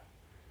like, yeah,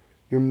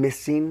 you're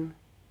missing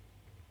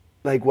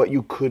like what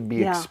you could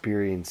be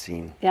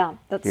experiencing. Yeah,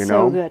 that's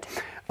so good.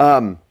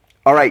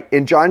 All right,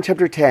 in John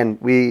chapter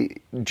 10,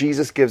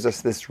 Jesus gives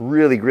us this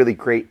really, really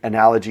great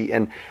analogy.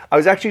 And I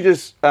was actually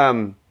just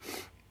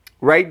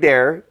right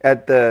there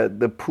at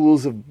the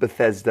pools of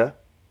Bethesda,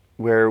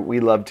 where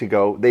we love to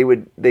go.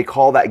 They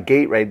call that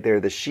gate right there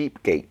the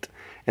sheep gate.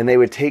 and they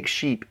would take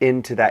sheep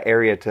into that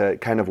area to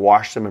kind of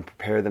wash them and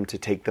prepare them to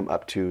take them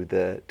up to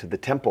the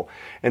temple.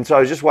 And so I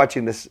was just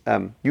watching this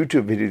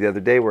YouTube video the other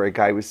day where a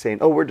guy was saying,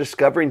 oh, we're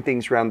discovering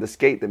things around this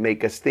gate that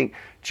make us think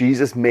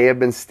Jesus may have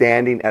been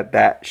standing at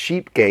that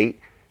sheep gate,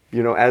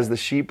 you know, as the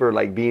sheep are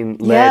like being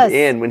led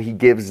in when he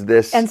gives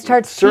this and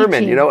starts sermon,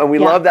 teaching. you know, and we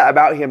love that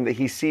about him, that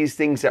he sees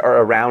things that are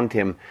around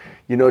him,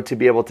 you know, to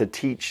be able to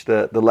teach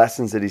the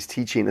lessons that he's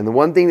teaching. And the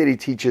one thing that he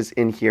teaches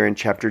in here in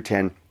chapter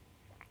 10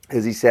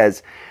 is he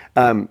says,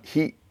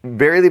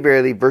 verily,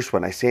 verily, verse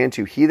 1, I say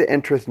unto you, he that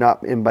entereth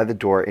not in by the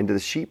door into the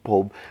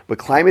sheepfold, but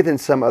climbeth in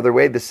some other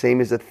way, the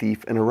same is a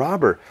thief and a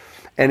robber.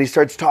 And he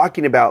starts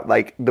talking about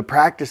like the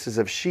practices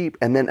of sheep,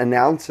 and then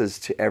announces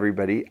to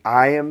everybody,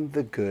 I am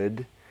the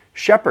good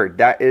shepherd.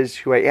 That is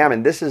who I am.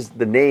 And this is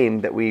the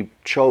name that we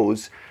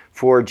chose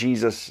for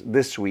Jesus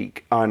this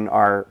week on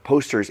our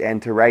posters,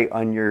 and to write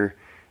on your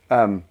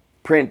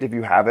print, if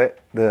you have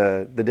it,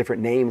 the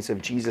different names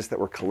of Jesus that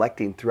we're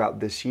collecting throughout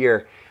this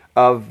year,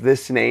 of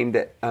this name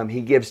that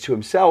he gives to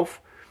himself,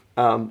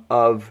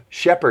 of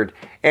shepherd.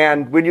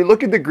 And when you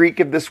look at the Greek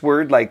of this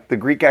word, like the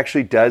Greek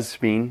actually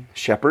does mean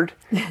shepherd,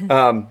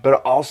 but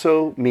it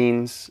also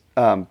means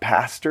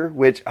pastor,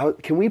 which,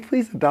 can we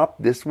please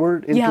adopt this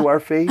word into our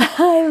faith?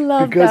 I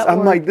love because that I'm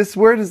word. like, this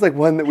word is like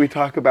one that we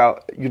talk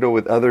about, you know,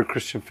 with other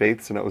Christian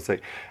faiths. And I was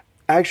like,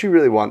 I actually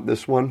really want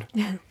this one.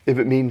 If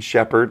it means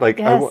shepherd, like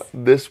I want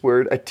this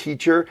word, a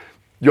teacher.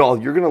 Y'all,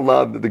 you're going to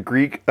love that the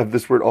Greek of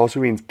this word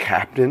also means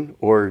captain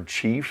or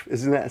chief.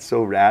 Isn't that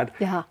so rad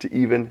to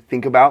even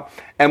think about?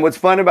 And what's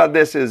fun about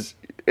this is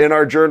in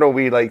our journal,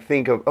 we like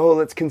think of, oh,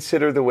 let's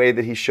consider the way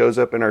that he shows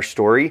up in our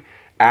story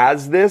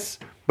as this.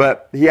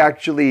 But he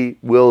actually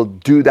will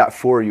do that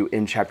for you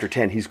in chapter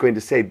 10. He's going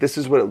to say, this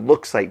is what it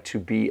looks like to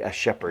be a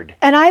shepherd.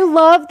 And I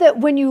love that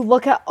when you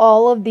look at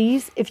all of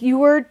these, if you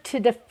were to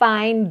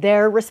define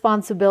their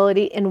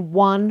responsibility in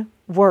one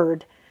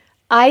word,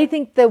 I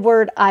think the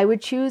word I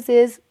would choose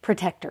is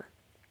protector,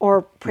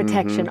 or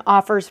protection,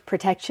 offers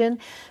protection.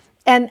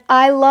 And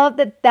I love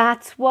that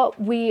that's what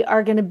we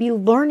are going to be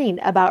learning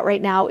about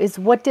right now, is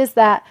what does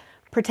that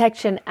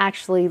protection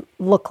actually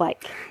look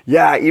like?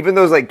 Yeah, even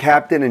those like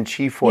captain and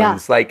chief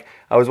ones. Like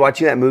I was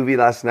watching that movie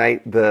last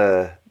night,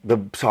 the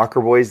soccer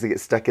boys that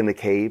get stuck in the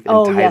cave in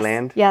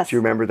Thailand. Yes. Do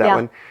you remember that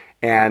one?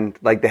 And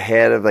like the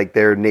head of like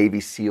their Navy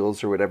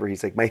SEALs or whatever,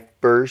 he's like, my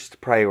first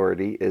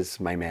priority is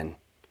my men.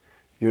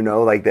 You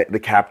know, like the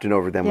captain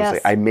over them was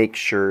like, I make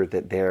sure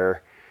that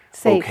they're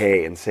safe.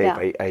 Okay and safe.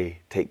 Yeah. I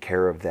take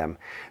care of them.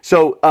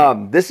 So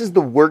this is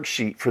the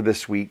worksheet for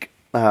this week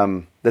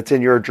that's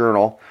in your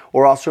journal.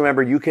 Or also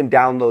remember, you can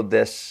download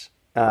this.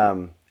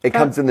 It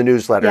comes in the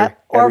newsletter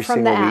every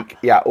single week.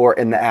 Yeah, or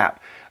in the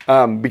app.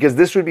 Because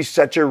this would be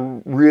such a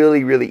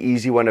really, really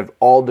easy one of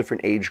all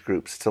different age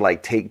groups to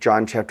like take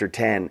John chapter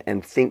 10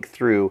 and think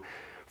through.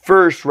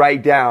 First,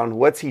 write down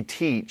what's he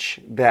teach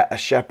that a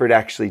shepherd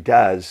actually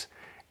does.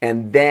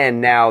 And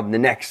then now the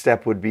next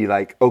step would be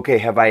like, okay,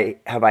 have I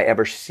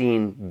ever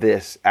seen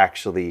this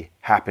actually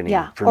happening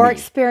for me? Or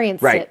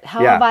experienced it. How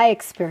have I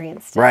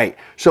experienced it? Right.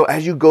 So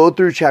as you go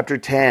through chapter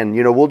 10,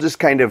 you know, we'll just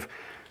kind of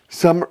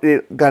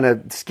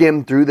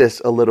skim through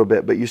this a little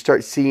bit, but you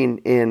start seeing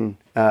in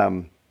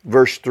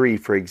verse 3,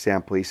 for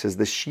example, he says,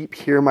 the sheep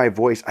hear my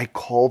voice. I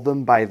call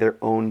them by their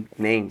own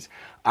names.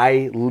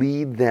 I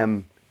lead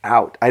them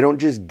out. I don't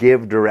just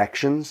give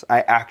directions.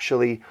 I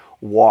actually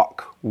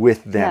walk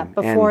with them.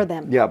 Before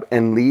them. Yeah,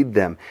 and lead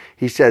them.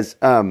 He says,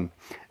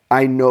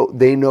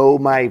 they know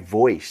my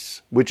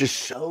voice, which is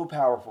so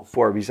powerful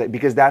for me. He's like,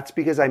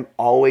 because I'm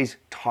always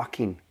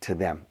talking to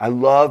them. I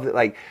love that,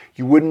 like,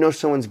 you wouldn't know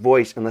someone's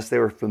voice unless they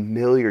were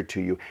familiar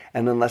to you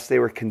and unless they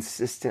were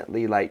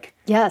consistently like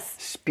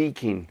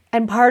speaking.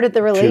 And part of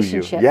the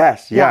relationship.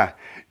 Yes, yeah.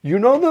 You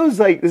know those,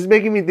 like, this is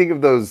making me think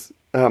of those,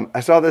 I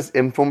saw this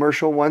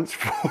infomercial once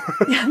for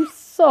I'm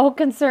so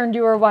concerned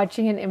you were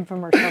watching an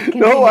infomercial.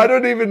 No, I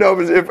don't even know.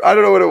 I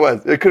don't know what it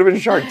was. It could have been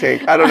Shark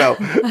Tank. I don't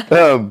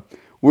know.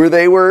 Where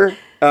they were,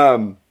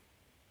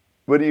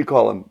 what do you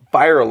call them?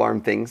 Fire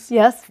alarm things.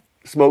 Yes.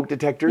 Smoke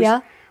detectors.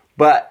 Yeah.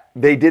 But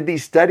they did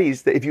these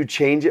studies that if you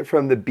change it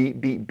from the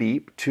beep, beep,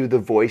 beep to the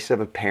voice of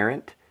a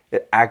parent,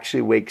 it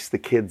actually wakes the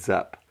kids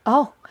up.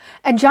 Oh,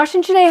 and Josh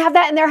and Janae have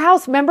that in their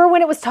house. Remember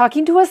when it was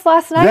talking to us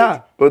last night?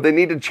 Yeah, but they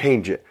need to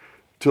change it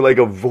to like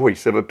a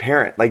voice of a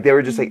parent. Like they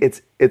were just like,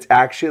 it's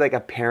actually like a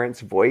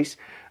parent's voice.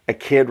 A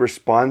kid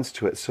responds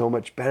to it so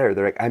much better.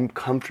 They're like, I'm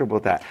comfortable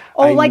with that.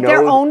 Oh, like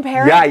their own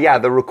parent? Yeah,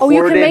 the recorded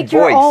voice. Oh, you can make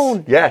your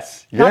own.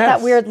 Yes. Not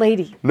that weird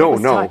lady. No.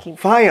 Talking.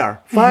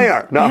 Fire,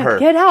 not her.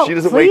 Get out. She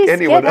doesn't Please wake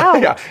anyone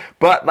up. Yeah.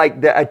 But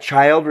like a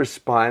child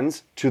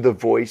responds to the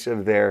voice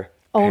of their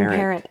own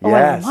parent. Oh,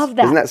 yes. I love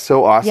that. Isn't that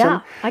so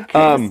awesome? Yeah.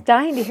 I was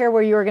dying to hear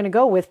where you were going to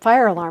go with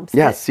fire alarms.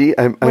 Yeah, see?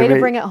 Way to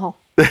bring it home.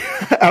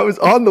 I was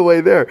on the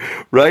way there,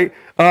 right?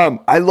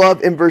 I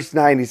love in verse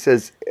 9, he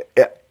says,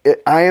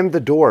 I am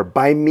the door.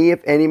 By me,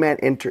 if any man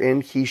enter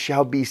in, he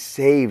shall be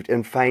saved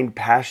and find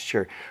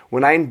pasture.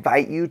 When I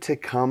invite you to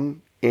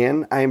come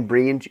in, I am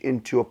bringing you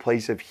into a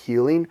place of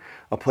healing,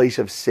 a place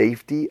of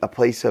safety, a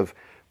place of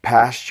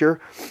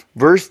pasture.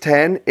 Verse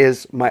 10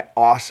 is my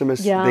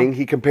awesomest thing.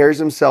 He compares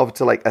himself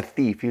to like a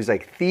thief. He's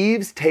like,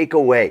 thieves take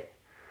away,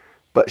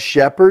 but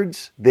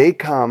shepherds, they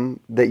come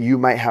that you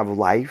might have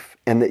life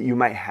and that you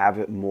might have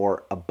it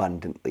more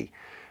abundantly.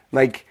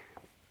 Like,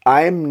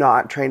 I am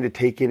not trying to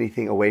take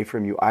anything away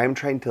from you. I am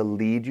trying to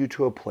lead you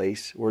to a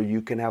place where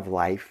you can have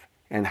life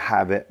and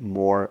have it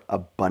more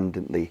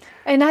abundantly.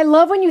 And I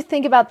love when you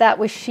think about that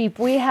with sheep.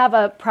 We have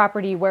a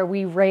property where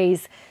we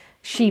raise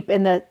sheep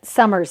in the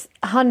summers.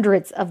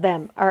 Hundreds of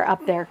them are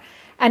up there.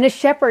 And a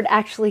shepherd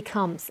actually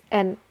comes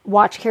and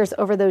watch cares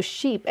over those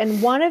sheep.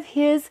 And one of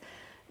his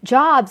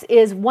jobs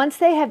is once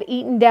they have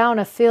eaten down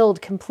a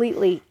field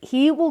completely,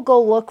 he will go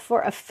look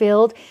for a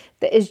field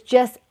that is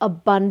just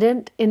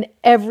abundant in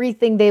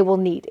everything they will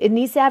need. It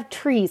needs to have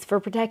trees for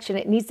protection.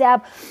 It needs to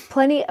have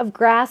plenty of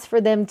grass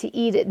for them to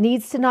eat. It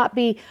needs to not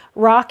be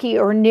rocky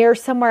or near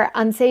somewhere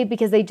unsafe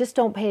because they just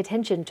don't pay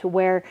attention to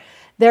where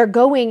they're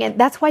going. And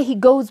that's why he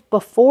goes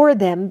before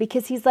them,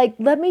 because he's like,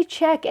 let me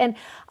check. And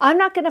I'm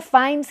not going to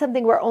find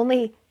something where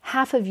only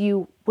half of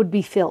you would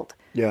be filled.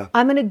 Yeah.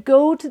 I'm going to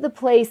go to the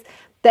place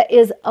that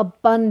is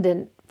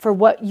abundant for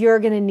what you're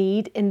going to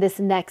need in this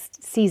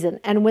next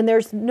season. And when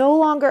there's no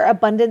longer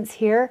abundance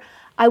here,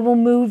 I will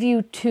move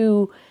you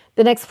to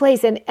the next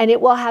place. And it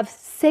will have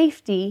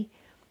safety,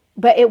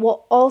 but it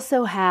will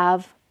also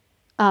have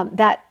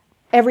that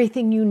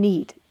everything you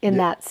need in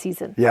that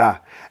season. Yeah.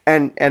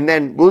 And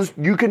then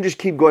you can just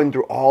keep going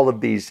through all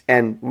of these.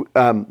 And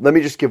let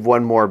me just give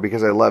one more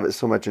because I love it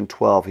so much in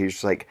 12. He's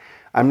just like,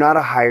 I'm not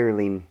a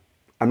hireling.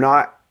 I'm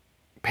not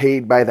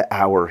paid by the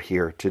hour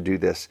here to do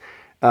this.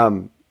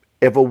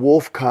 If a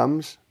wolf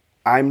comes,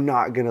 I'm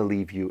not going to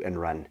leave you and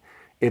run.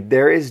 If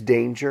there is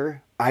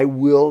danger, I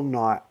will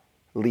not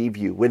leave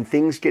you. When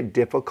things get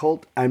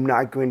difficult, I'm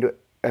not going to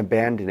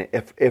abandon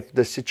it. If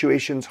the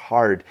situation's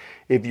hard,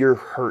 if you're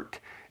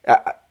hurt,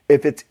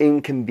 if it's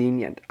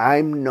inconvenient,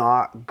 I'm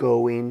not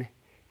going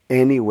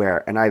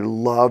anywhere. And I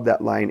love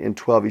that line in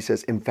 12. He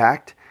says, in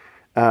fact,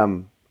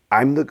 I'm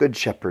the good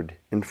shepherd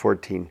in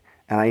 14,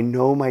 and I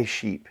know my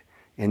sheep,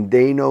 and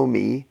they know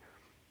me.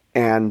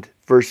 And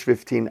verse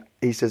 15,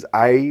 he says,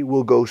 I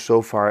will go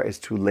so far as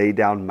to lay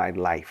down my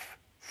life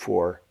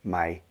for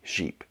my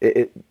sheep.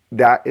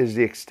 That is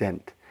the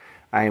extent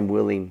I am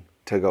willing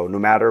to go. No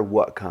matter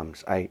what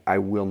comes, I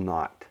will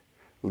not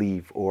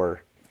leave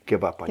or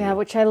give up on you. Yeah,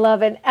 which I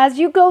love. And as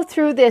you go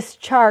through this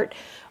chart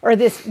or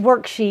this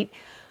worksheet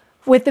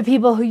with the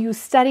people who you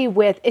study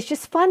with, it's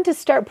just fun to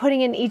start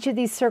putting in each of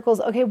these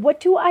circles. Okay, what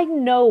do I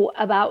know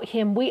about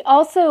him? We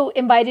also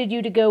invited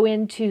you to go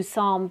into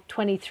Psalm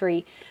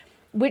 23,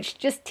 which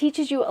just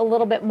teaches you a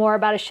little bit more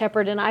about a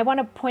shepherd. And I want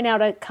to point out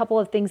a couple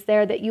of things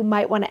there that you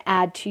might want to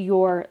add to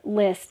your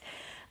list.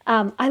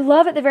 I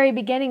love at the very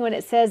beginning when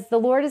it says, the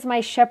Lord is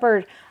my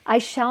shepherd, I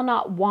shall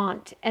not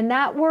want. And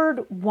that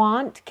word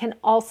want can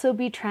also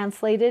be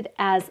translated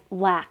as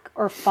lack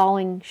or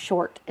falling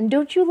short. And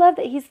don't you love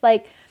that he's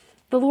like,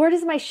 the Lord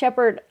is my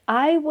shepherd,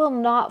 I will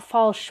not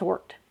fall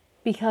short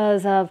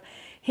because of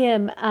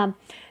him.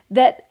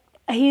 That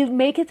he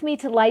maketh me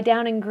to lie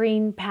down in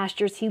green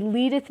pastures. He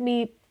leadeth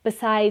me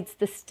besides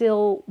the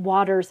still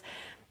waters.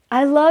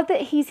 I love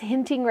that he's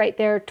hinting right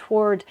there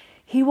toward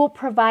he will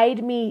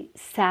provide me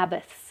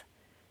Sabbaths.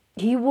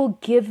 He will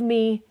give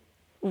me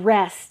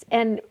rest.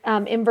 And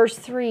in verse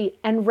 3,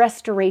 and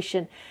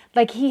restoration.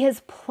 Like he has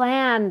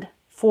planned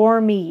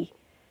for me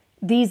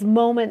these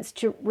moments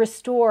to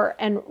restore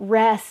and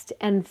rest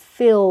and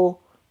fill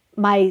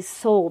my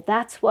soul.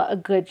 That's what a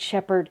good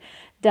shepherd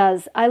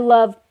does. I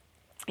love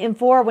in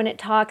 4 when it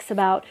talks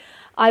about,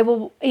 I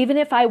will, even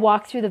if I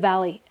walk through the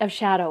valley of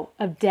shadow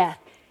of death,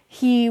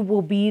 he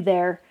will be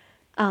there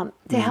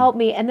to help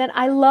me. And then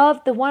I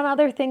love, the one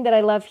other thing that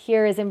I love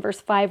here is in verse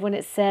 5 when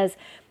it says,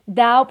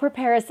 thou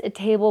preparest a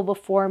table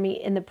before me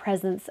in the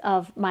presence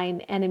of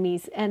mine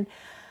enemies. And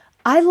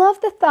I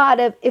love the thought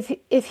of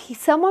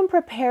someone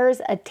prepares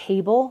a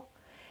table,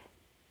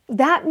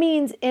 that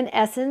means in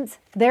essence,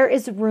 there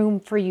is room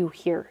for you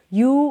here.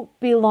 You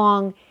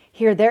belong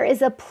here. There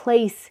is a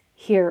place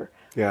here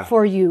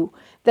for you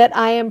that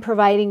I am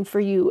providing for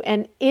you.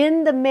 And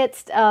in the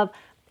midst of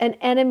an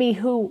enemy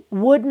who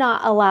would not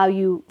allow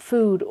you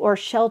food or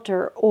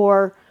shelter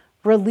or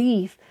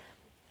relief,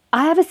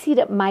 I have a seat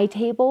at my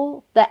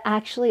table that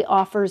actually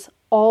offers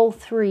all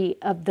 3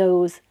 of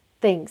those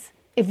things.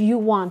 If you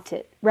want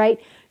it,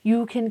 right?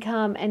 You can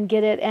come and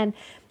get it. And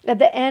at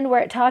the end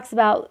where it talks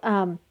about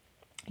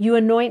you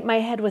anoint my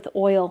head with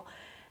oil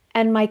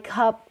and my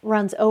cup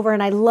runs over.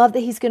 And I love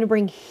that he's going to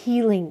bring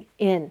healing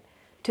in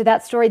to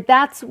that story.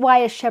 That's why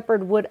a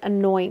shepherd would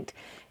anoint,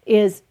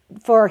 is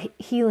for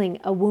healing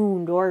a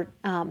wound or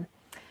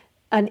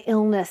an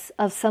illness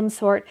of some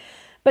sort.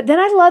 But then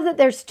I love that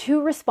there's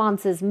 2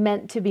 responses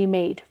meant to be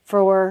made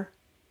for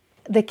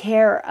the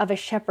care of a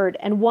shepherd.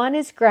 And one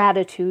is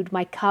gratitude.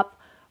 My cup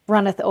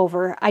runneth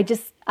over.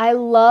 I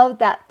love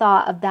that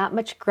thought of that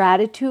much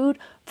gratitude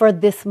for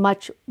this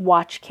much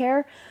watch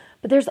care.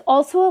 But there's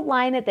also a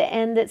line at the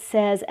end that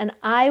says, and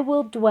I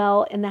will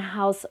dwell in the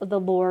house of the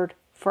Lord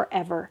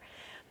forever.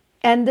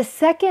 And the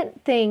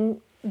second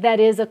thing that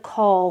is a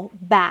call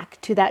back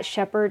to that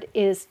shepherd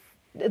is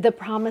the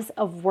promise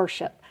of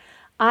worship.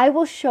 I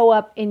will show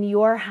up in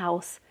your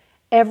house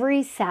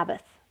every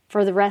Sabbath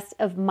for the rest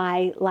of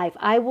my life.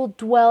 I will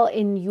dwell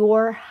in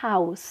your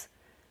house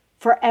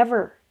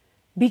forever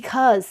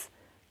because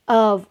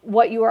of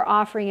what you are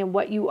offering and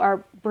what you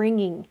are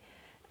bringing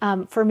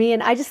for me.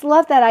 And I just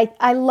love that.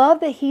 I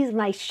love that he's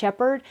my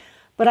shepherd,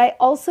 but I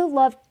also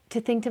love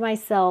to think to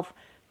myself,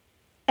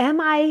 am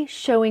I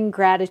showing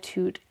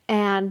gratitude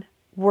and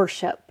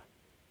worship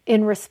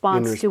in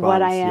response to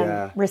what I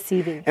am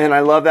receiving? And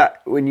I love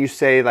that when you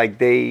say like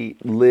they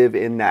live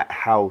in that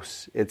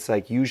house, it's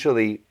like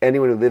usually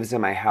anyone who lives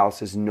in my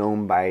house is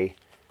known by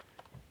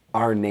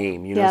our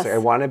name. You know, it's like, I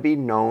want to be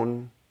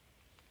known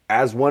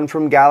as one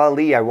from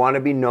Galilee. I want to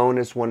be known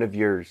as one of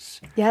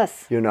yours.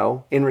 Yes. You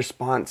know, in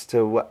response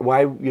to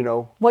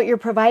what you're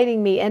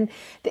providing me. And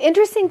the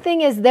interesting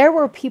thing is there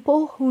were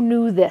people who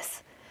knew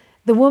this.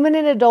 The woman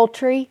in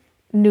adultery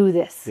knew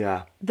this.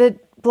 Yeah. The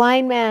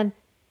blind man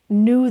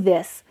knew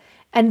this.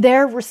 And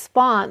their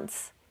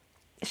response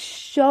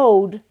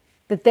showed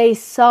that they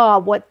saw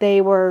what they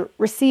were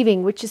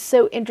receiving, which is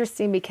so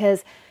interesting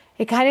because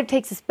it kind of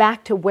takes us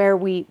back to where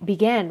we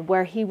began,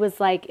 where he was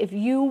like, if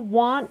you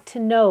want to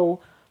know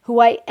who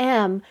I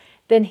am,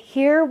 then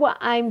hear what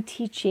I'm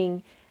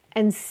teaching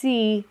and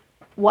see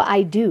what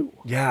I do.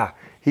 Yeah.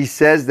 He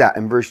says that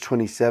in verse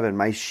 27,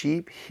 my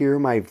sheep hear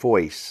my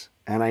voice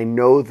and I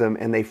know them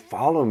and they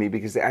follow me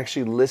because they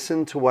actually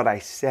listen to what I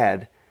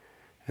said.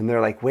 And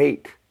they're like,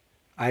 wait,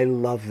 I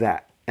love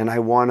that. And I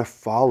want to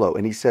follow.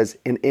 And he says,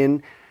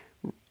 and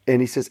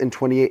he says in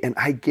 28, and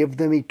I give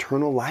them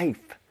eternal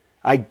life.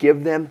 I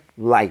give them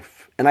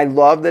life. And I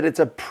love that it's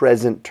a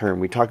present term.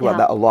 We talk about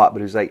that a lot,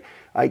 but it's like,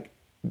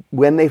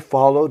 when they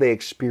follow, they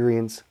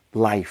experience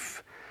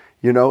life,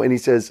 you know? And he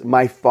says,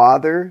 my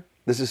Father,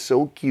 this is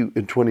so cute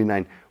in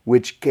 29,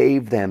 which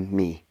gave them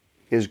me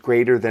is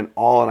greater than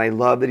all. And I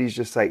love that he's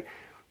just like,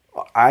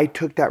 I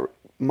took that,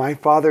 my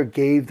Father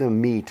gave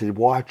them me to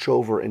watch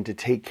over and to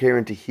take care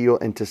and to heal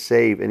and to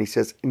save. And he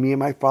says, me and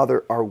my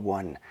Father are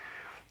one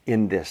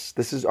in this.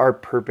 This is our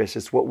purpose.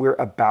 It's what we're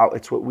about.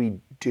 It's what we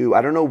do.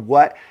 I don't know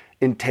what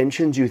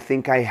intentions you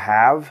think I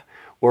have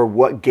or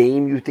what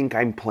game you think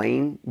I'm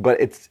playing,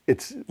 but it's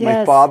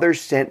my Father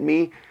sent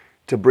me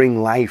to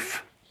bring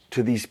life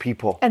to these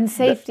people. And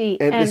safety.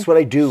 And it's what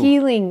I do.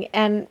 Healing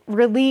and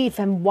relief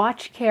and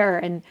watch care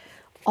and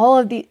all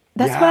of the,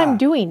 that's what I'm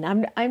doing.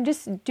 I'm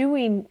just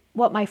doing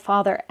what my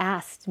Father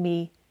asked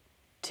me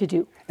to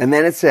do. And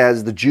then it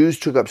says, the Jews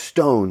took up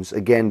stones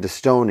again to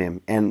stone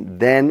him. And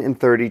then in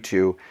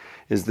 32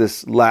 is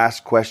this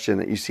last question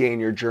that you see in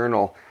your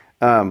journal.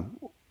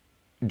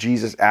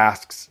 Jesus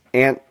asks,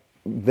 and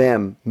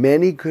them,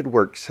 many good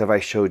works have I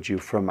showed you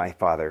from my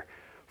Father.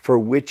 For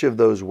which of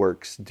those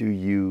works do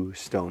you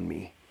stone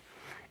me?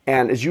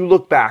 And as you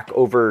look back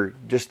over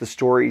just the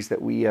stories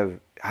that we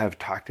have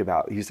talked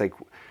about, he's like,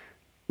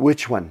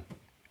 which one?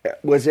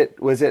 Was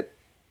it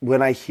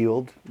when I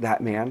healed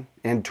that man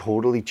and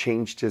totally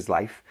changed his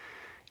life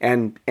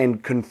and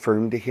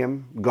confirmed to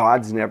him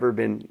God's never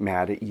been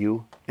mad at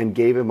you and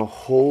gave him a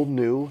whole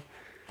new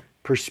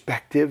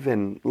perspective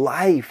and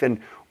life?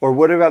 Or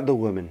what about the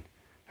woman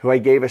who I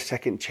gave a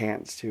second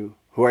chance to,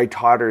 who I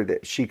taught her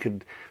that she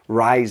could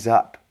rise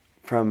up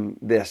from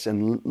this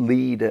and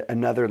lead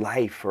another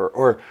life?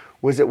 Or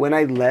was it when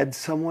I led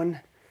someone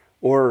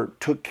or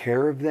took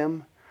care of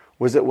them?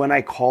 Was it when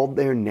I called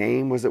their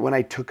name? Was it when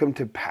I took them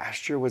to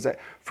pasture? Was it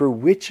for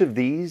which of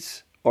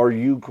these are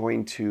you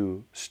going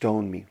to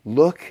stone me?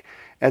 Look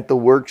at the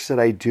works that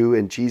I do.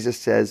 And Jesus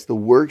says, the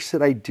works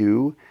that I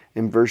do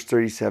in verse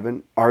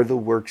 37 are the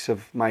works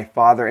of my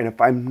Father. And if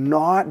I'm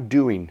not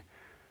doing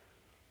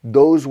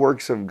those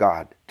works of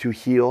God to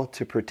heal,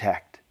 to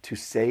protect, to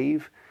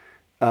save,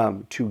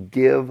 to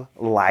give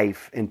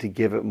life and to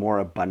give it more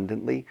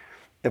abundantly,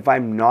 if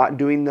I'm not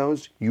doing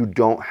those, you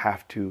don't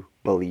have to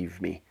believe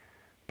me.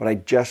 But I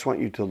just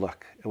want you to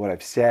look at what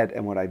I've said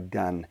and what I've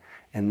done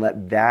and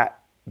let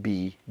that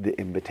be the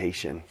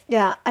invitation.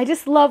 Yeah, I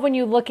just love when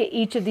you look at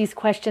each of these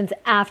questions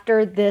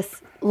after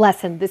this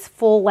lesson, this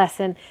full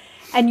lesson,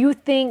 and you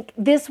think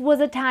this was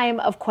a time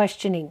of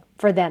questioning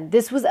for them.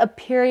 This was a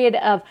period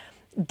of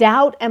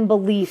doubt and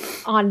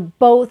belief on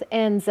both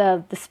ends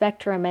of the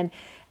spectrum, and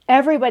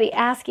everybody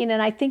asking.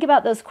 And I think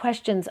about those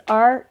questions.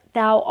 Art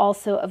thou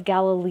also of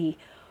Galilee?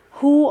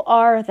 Who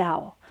are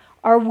thou?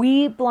 Are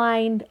we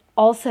blind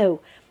also?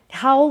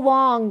 How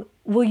long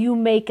will you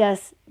make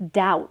us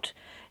doubt?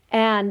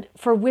 And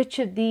for which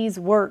of these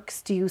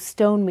works do you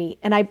stone me?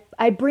 And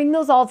I bring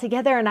those all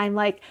together and I'm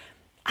like,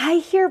 I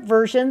hear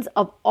versions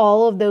of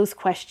all of those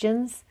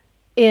questions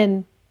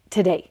in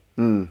today,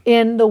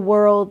 in the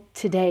world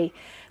today.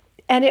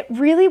 And it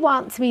really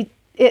wants me,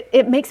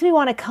 it makes me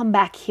want to come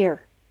back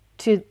here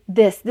to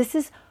this. This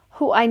is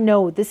who I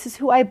know. This is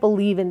who I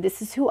believe in.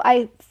 This is who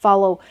I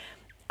follow.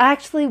 I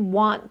actually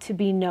want to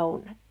be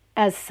known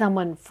as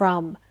someone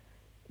from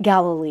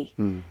Galilee,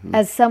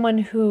 as someone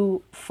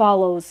who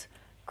follows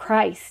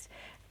Christ.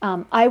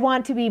 I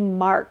want to be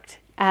marked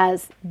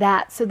as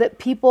that, so that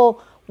people,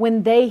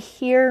 when they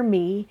hear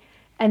me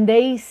and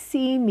they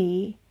see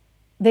me,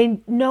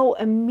 they know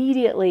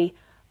immediately,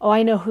 oh,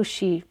 I know who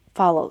she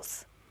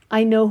follows.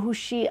 I know who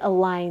she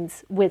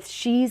aligns with.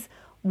 She's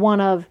one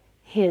of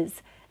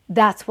his.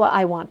 That's what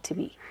I want to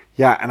be.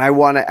 Yeah, and I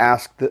want to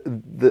ask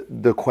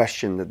the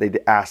question that they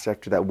asked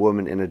after that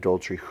woman in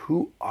adultery.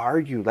 Who are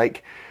you?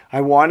 Like,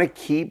 I want to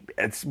keep,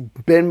 it's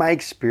been my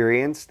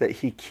experience that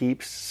he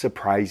keeps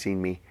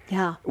surprising me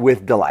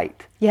with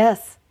delight.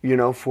 Yes. You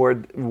know,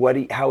 for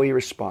how he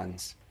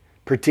responds,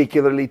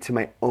 particularly to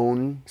my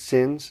own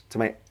sins, to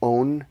my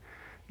own,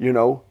 you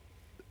know,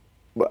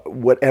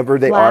 whatever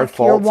they are,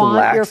 faults and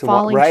lacks.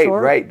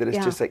 Right. That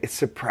it's just like, it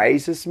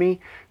surprises me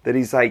that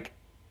he's like,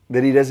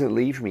 that he doesn't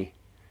leave me.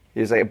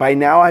 He's like, by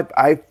now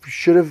I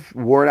should have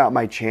worn out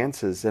my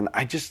chances. And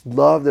I just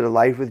love that a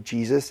life with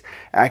Jesus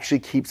actually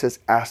keeps us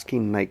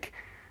asking, like,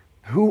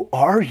 who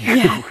are you?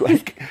 Yeah.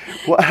 Like,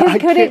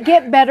 could it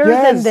get better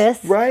than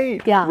this?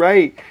 Right. Yeah.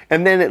 Right.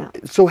 And then,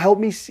 so help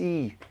me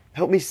see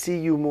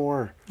you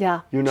more.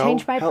 Yeah. You know,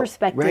 change my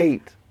perspective.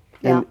 Right.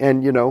 Yeah.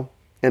 And you know,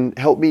 and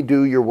help me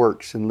do your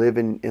works and live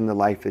in the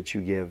life that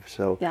you give.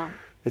 So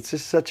it's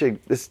just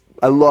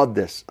I love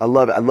this. I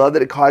love it. I love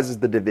that it causes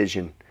the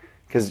division,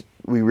 because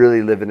we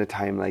really live in a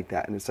time like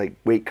that. And it's like,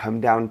 wait, come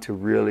down to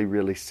really,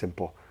 really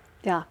simple.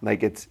 Yeah.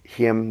 Like, it's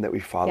him that we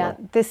follow. Yeah.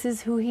 This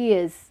is who he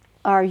is.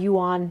 Are you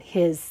on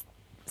his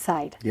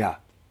side? Yeah.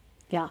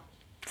 Yeah.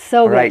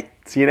 So good. All right.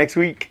 See you next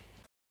week.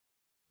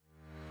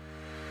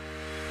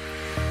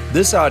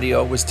 This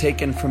audio was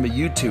taken from a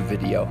YouTube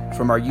video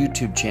from our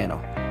YouTube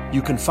channel.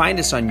 You can find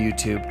us on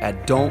YouTube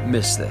at Don't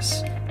Miss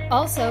This.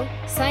 Also,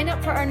 sign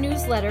up for our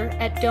newsletter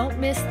at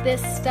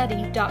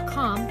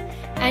don'tmissthisstudy.com,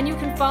 and you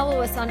can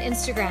follow us on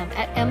Instagram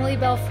at Emily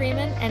Bell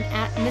Freeman and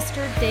at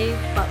Mr. Dave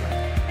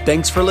Butler.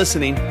 Thanks for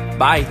listening.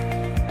 Bye.